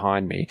fell in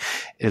behind me,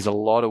 there's a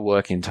lot of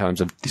work in terms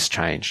of this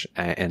change.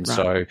 And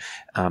so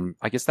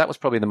I guess that was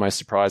probably the most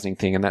surprising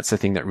thing. And that's the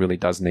thing that really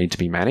does need to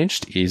be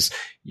managed is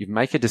you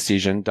make a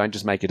decision. Don't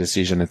just make a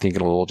decision and think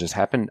it'll all just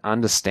happen.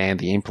 Understand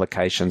the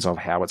implications of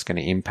how it's going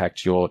to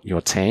impact your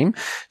team.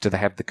 Do they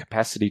have the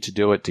capacity to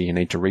do it? Do you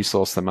need to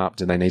resource them up?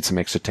 Do they need some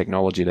extra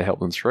technology to help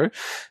them through?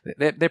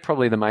 They're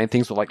probably the main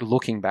things. But like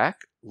looking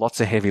back, lots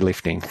of heavy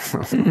lifting,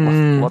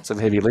 lots of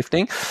heavy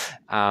lifting,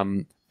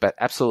 but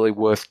absolutely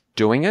worth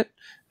doing it.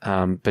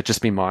 But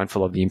just be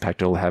mindful of the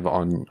impact it'll have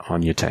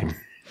on your team.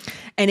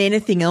 And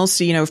anything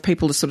else, you know, if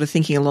people are sort of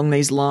thinking along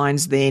these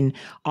lines, then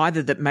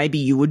either that maybe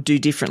you would do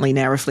differently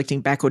now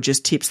reflecting back, or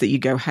just tips that you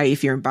go, hey,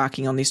 if you're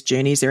embarking on this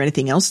journey, is there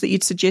anything else that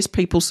you'd suggest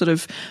people sort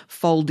of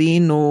fold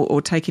in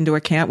or take into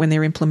account when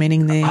they're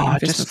implementing their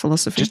investment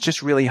philosophy?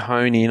 Just really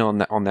hone in on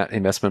that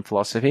investment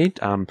philosophy.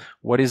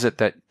 What is it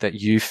that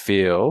you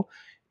feel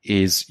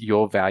is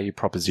your value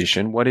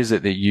proposition? What is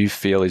it that you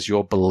feel is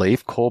your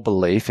belief, core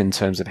belief in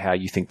terms of how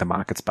you think the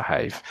markets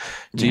behave?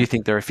 Do you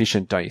think they're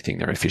efficient? Don't you think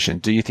they're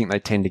efficient? Do you think they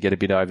tend to get a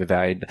bit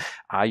overvalued?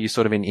 Are you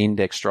sort of an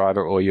index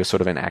driver or you're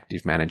sort of an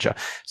active manager?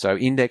 So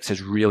index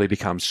has really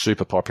become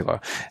super popular.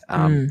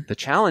 The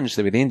challenge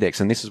with index,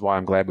 and this is why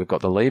I'm glad we've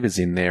got the levers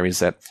in there, is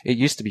that it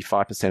used to be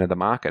 5% of the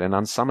market, and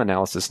on some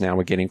analysis now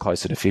we're getting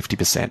closer to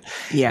 50%.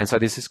 Yeah. And so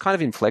there's this kind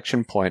of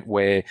inflection point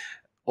where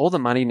all the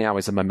money now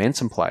is a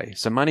momentum play.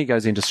 So money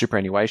goes into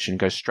superannuation,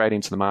 goes straight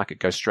into the market,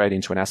 goes straight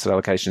into an asset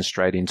allocation,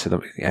 straight into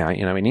the,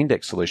 an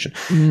index solution.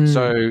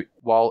 So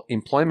while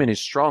employment is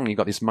strong, you've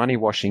got this money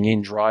washing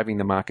in, driving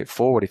the market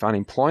forward. If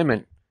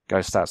unemployment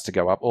starts to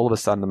go up, all of a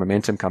sudden the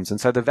momentum comes in.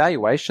 So the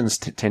valuations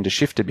tend to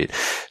shift a bit.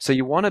 So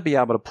you want to be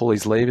able to pull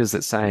these levers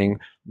that's saying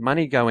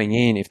money going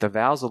in, if the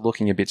vals are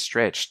looking a bit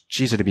stretched,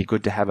 geez, it'd be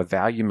good to have a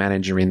value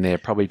manager in there,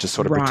 probably just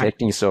sort of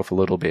protecting yourself a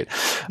little bit.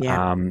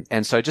 Yeah.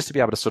 And so just to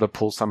be able to sort of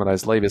pull some of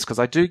those levers, because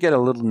I do get a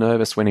little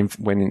nervous when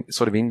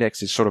sort of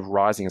index is sort of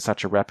rising at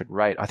such a rapid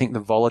rate. I think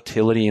the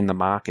volatility in the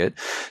market,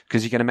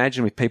 because you can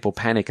imagine if people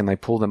panic and they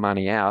pull the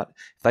money out,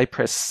 if they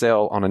press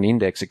sell on an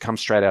index, it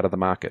comes straight out of the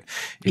market.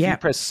 If you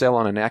press sell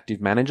on an active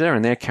manager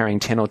and they're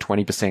carrying 10 or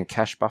 20%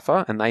 cash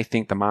buffer and they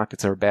think the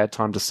markets are a bad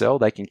time to sell,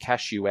 they can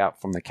cash you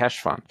out from the cash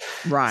fund.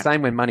 Right.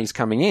 Same when money's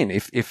coming in.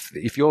 If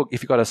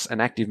you've got an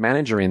active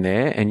manager in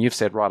there and you've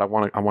said, right, I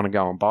want to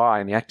go and buy,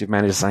 and the active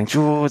manager's saying,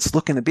 oh, it's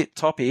looking a bit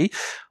toppy,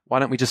 why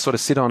don't we just sort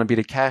of sit on a bit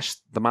of cash?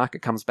 The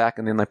market comes back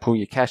and then they pull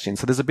your cash in.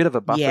 So there's a bit of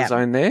a buffer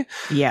zone there.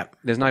 Yeah.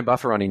 There's no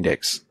buffer on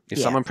index. If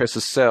someone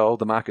presses sell,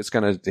 the market's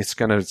it's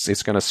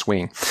gonna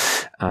swing.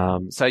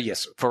 So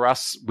yes, for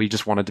us, we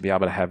just wanted to be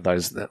able to have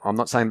those. I'm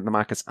not saying that the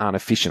markets aren't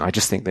efficient. I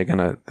just think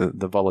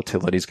the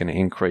volatility is going to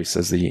increase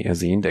as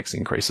the index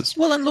increases.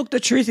 Well, and look,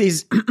 the truth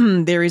is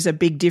there is a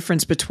big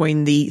difference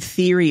between the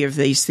theory of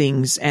these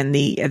things and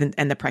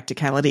the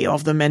practicality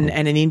of them. And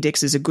an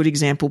index is a good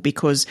example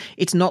because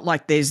it's not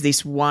like there's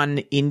this one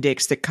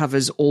index that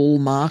covers all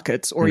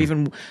markets, or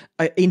even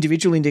an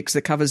individual index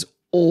that covers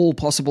all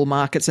possible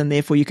markets, and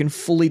therefore you can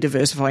fully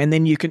diversify, and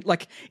then you can,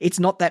 like, it's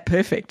not that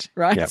perfect,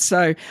 right? Yep.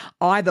 So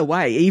either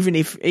way, even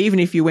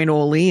if you went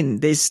all in,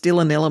 there's still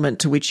an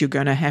element to which you're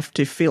going to have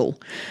to fill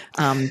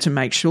to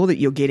make sure that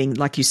you're getting,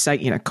 like you say,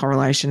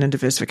 correlation and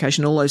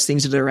diversification, all those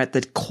things that are at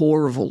the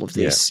core of all of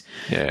this.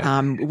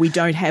 Yeah. We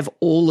don't have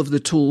all of the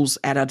tools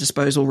at our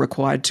disposal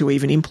required to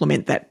even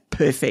implement that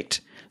perfect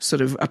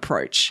sort of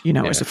approach,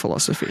 as a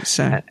philosophy.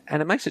 So,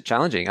 and it makes it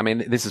challenging. I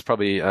mean, this is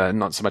probably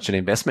not so much an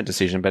investment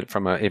decision, but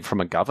from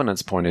a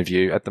governance point of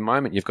view, at the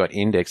moment you've got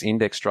index.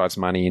 Index drives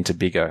money into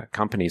bigger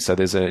companies, so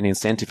there's an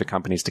incentive for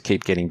companies to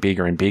keep getting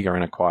bigger and bigger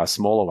and acquire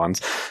smaller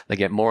ones. They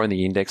get more in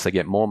the index, they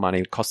get more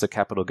money. Cost of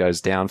capital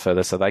goes down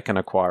further, so they can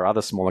acquire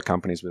other smaller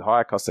companies with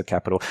higher cost of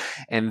capital,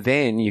 and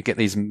then you get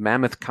these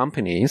mammoth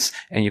companies,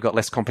 and you've got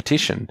less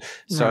competition.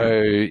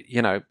 So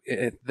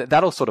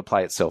that'll sort of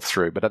play itself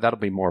through, but that'll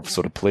be more of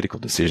sort of political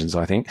decisions,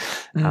 I think.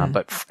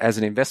 But as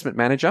an investment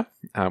manager,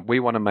 we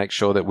want to make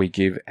sure that we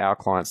give our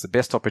clients the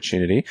best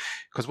opportunity,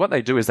 because what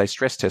they do is they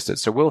stress test it.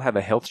 So we'll have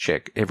a health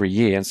check every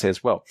year and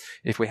says, well,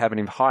 if we have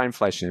a high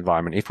inflation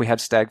environment, if we have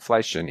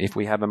stagflation, if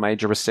we have a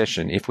major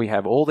recession, if we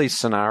have all these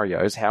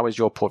scenarios, how is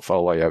your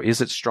portfolio?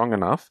 Is it strong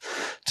enough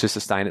to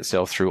sustain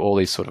itself through all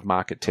these sort of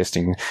market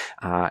testing?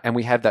 And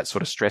we have that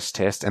sort of stress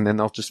test, and then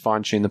they'll just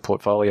fine tune the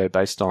portfolio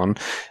based on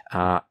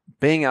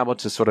being able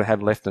to sort of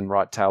have left and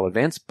right tail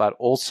events, but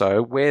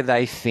also where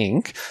they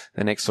think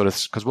the next sort of,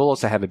 because we'll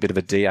also have a bit of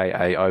a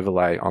DAA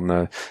overlay on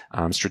the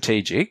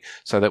strategic,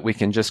 so that we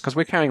can just, because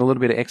we're carrying a little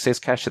bit of excess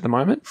cash at the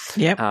moment.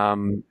 Yep.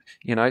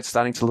 It's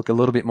starting to look a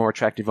little bit more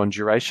attractive on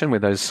duration,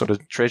 with those sort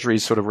of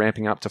treasuries sort of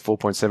ramping up to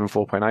 4.7,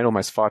 4.8,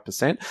 almost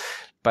 5%.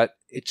 But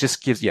it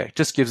just gives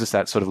us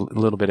that sort of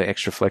little bit of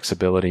extra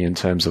flexibility in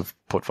terms of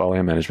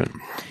portfolio management.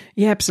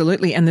 Yeah,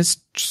 absolutely. And the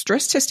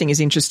stress testing is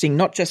interesting,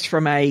 not just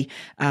from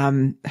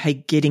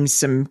getting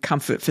some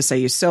comfort for, say,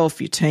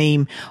 yourself, your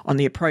team on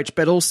the approach,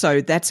 but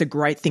also that's a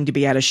great thing to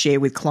be able to share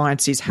with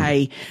clients is,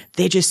 hey,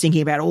 they're just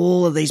thinking about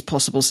all of these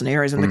possible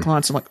scenarios, and the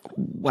clients are like,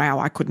 wow,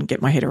 I couldn't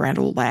get my head around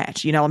all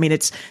that.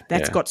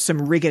 That's got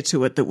some rigor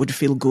to it that would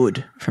feel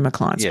good from a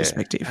client's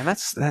perspective. And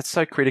that's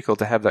so critical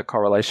to have that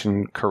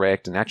correlation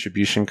correct and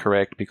attribution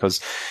correct,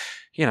 because,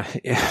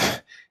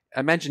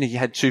 imagine if you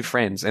had two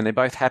friends and they're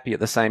both happy at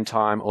the same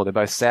time, or they're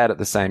both sad at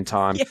the same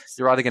time. Yes.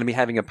 You're either going to be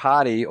having a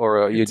party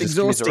or you're just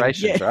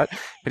commiserations, right?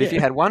 But if you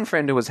had one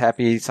friend who was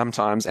happy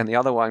sometimes and the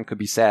other one could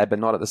be sad but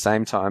not at the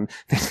same time,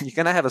 then you're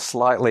going to have a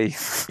slightly...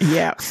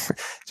 Yeah.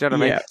 Do you know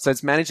what I mean? So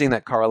it's managing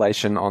that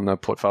correlation on the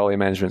portfolio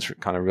management is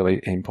kind of really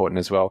important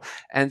as well.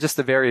 And just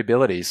the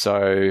variability.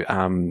 So,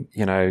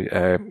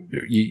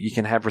 you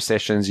can have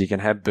recessions, you can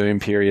have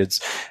boom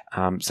periods.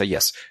 So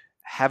yes,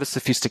 have a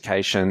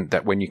sophistication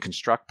that when you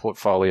construct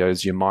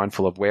portfolios, you're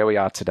mindful of where we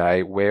are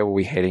today, where are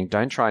we heading.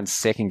 Don't try and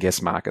second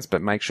guess markets,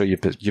 but make sure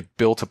you've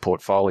built a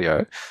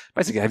portfolio.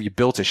 Basically, have you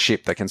built a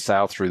ship that can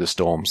sail through the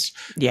storms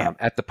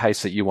at the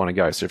pace that you want to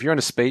go. So if you're in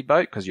a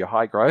speedboat because you're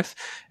high growth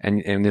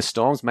and there's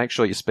storms, make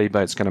sure your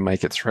speedboat's going to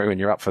make it through and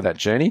you're up for that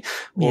journey.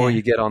 Or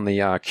you get on the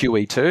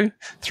QE2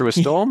 through a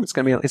storm.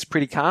 It's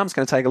pretty calm. It's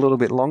going to take a little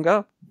bit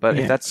longer, but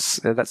if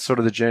that's sort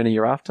of the journey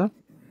you're after,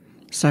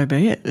 so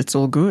be it. It's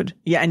all good.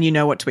 Yeah, and you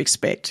know what to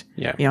expect.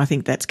 Yeah. I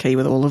think that's key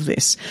with all of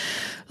this.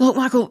 Look,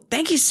 Michael,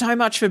 thank you so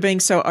much for being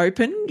so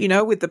open,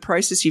 with the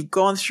process you've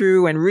gone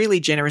through, and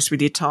really generous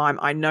with your time.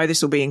 I know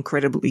this will be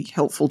incredibly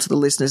helpful to the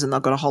listeners, and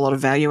they've got a whole lot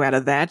of value out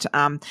of that.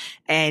 And,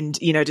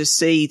 to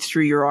see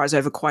through your eyes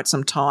over quite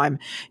some time,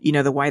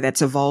 the way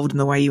that's evolved and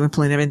the way you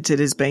implement it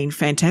has been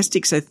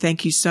fantastic. So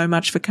thank you so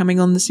much for coming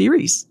on the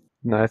series.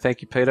 No,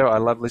 thank you, Peter. I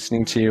love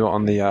listening to you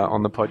on the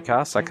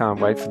podcast. I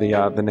can't wait for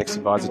the next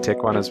Advisor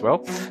Tech one as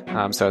well.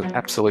 So it's an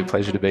absolute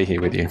pleasure to be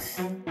here with you.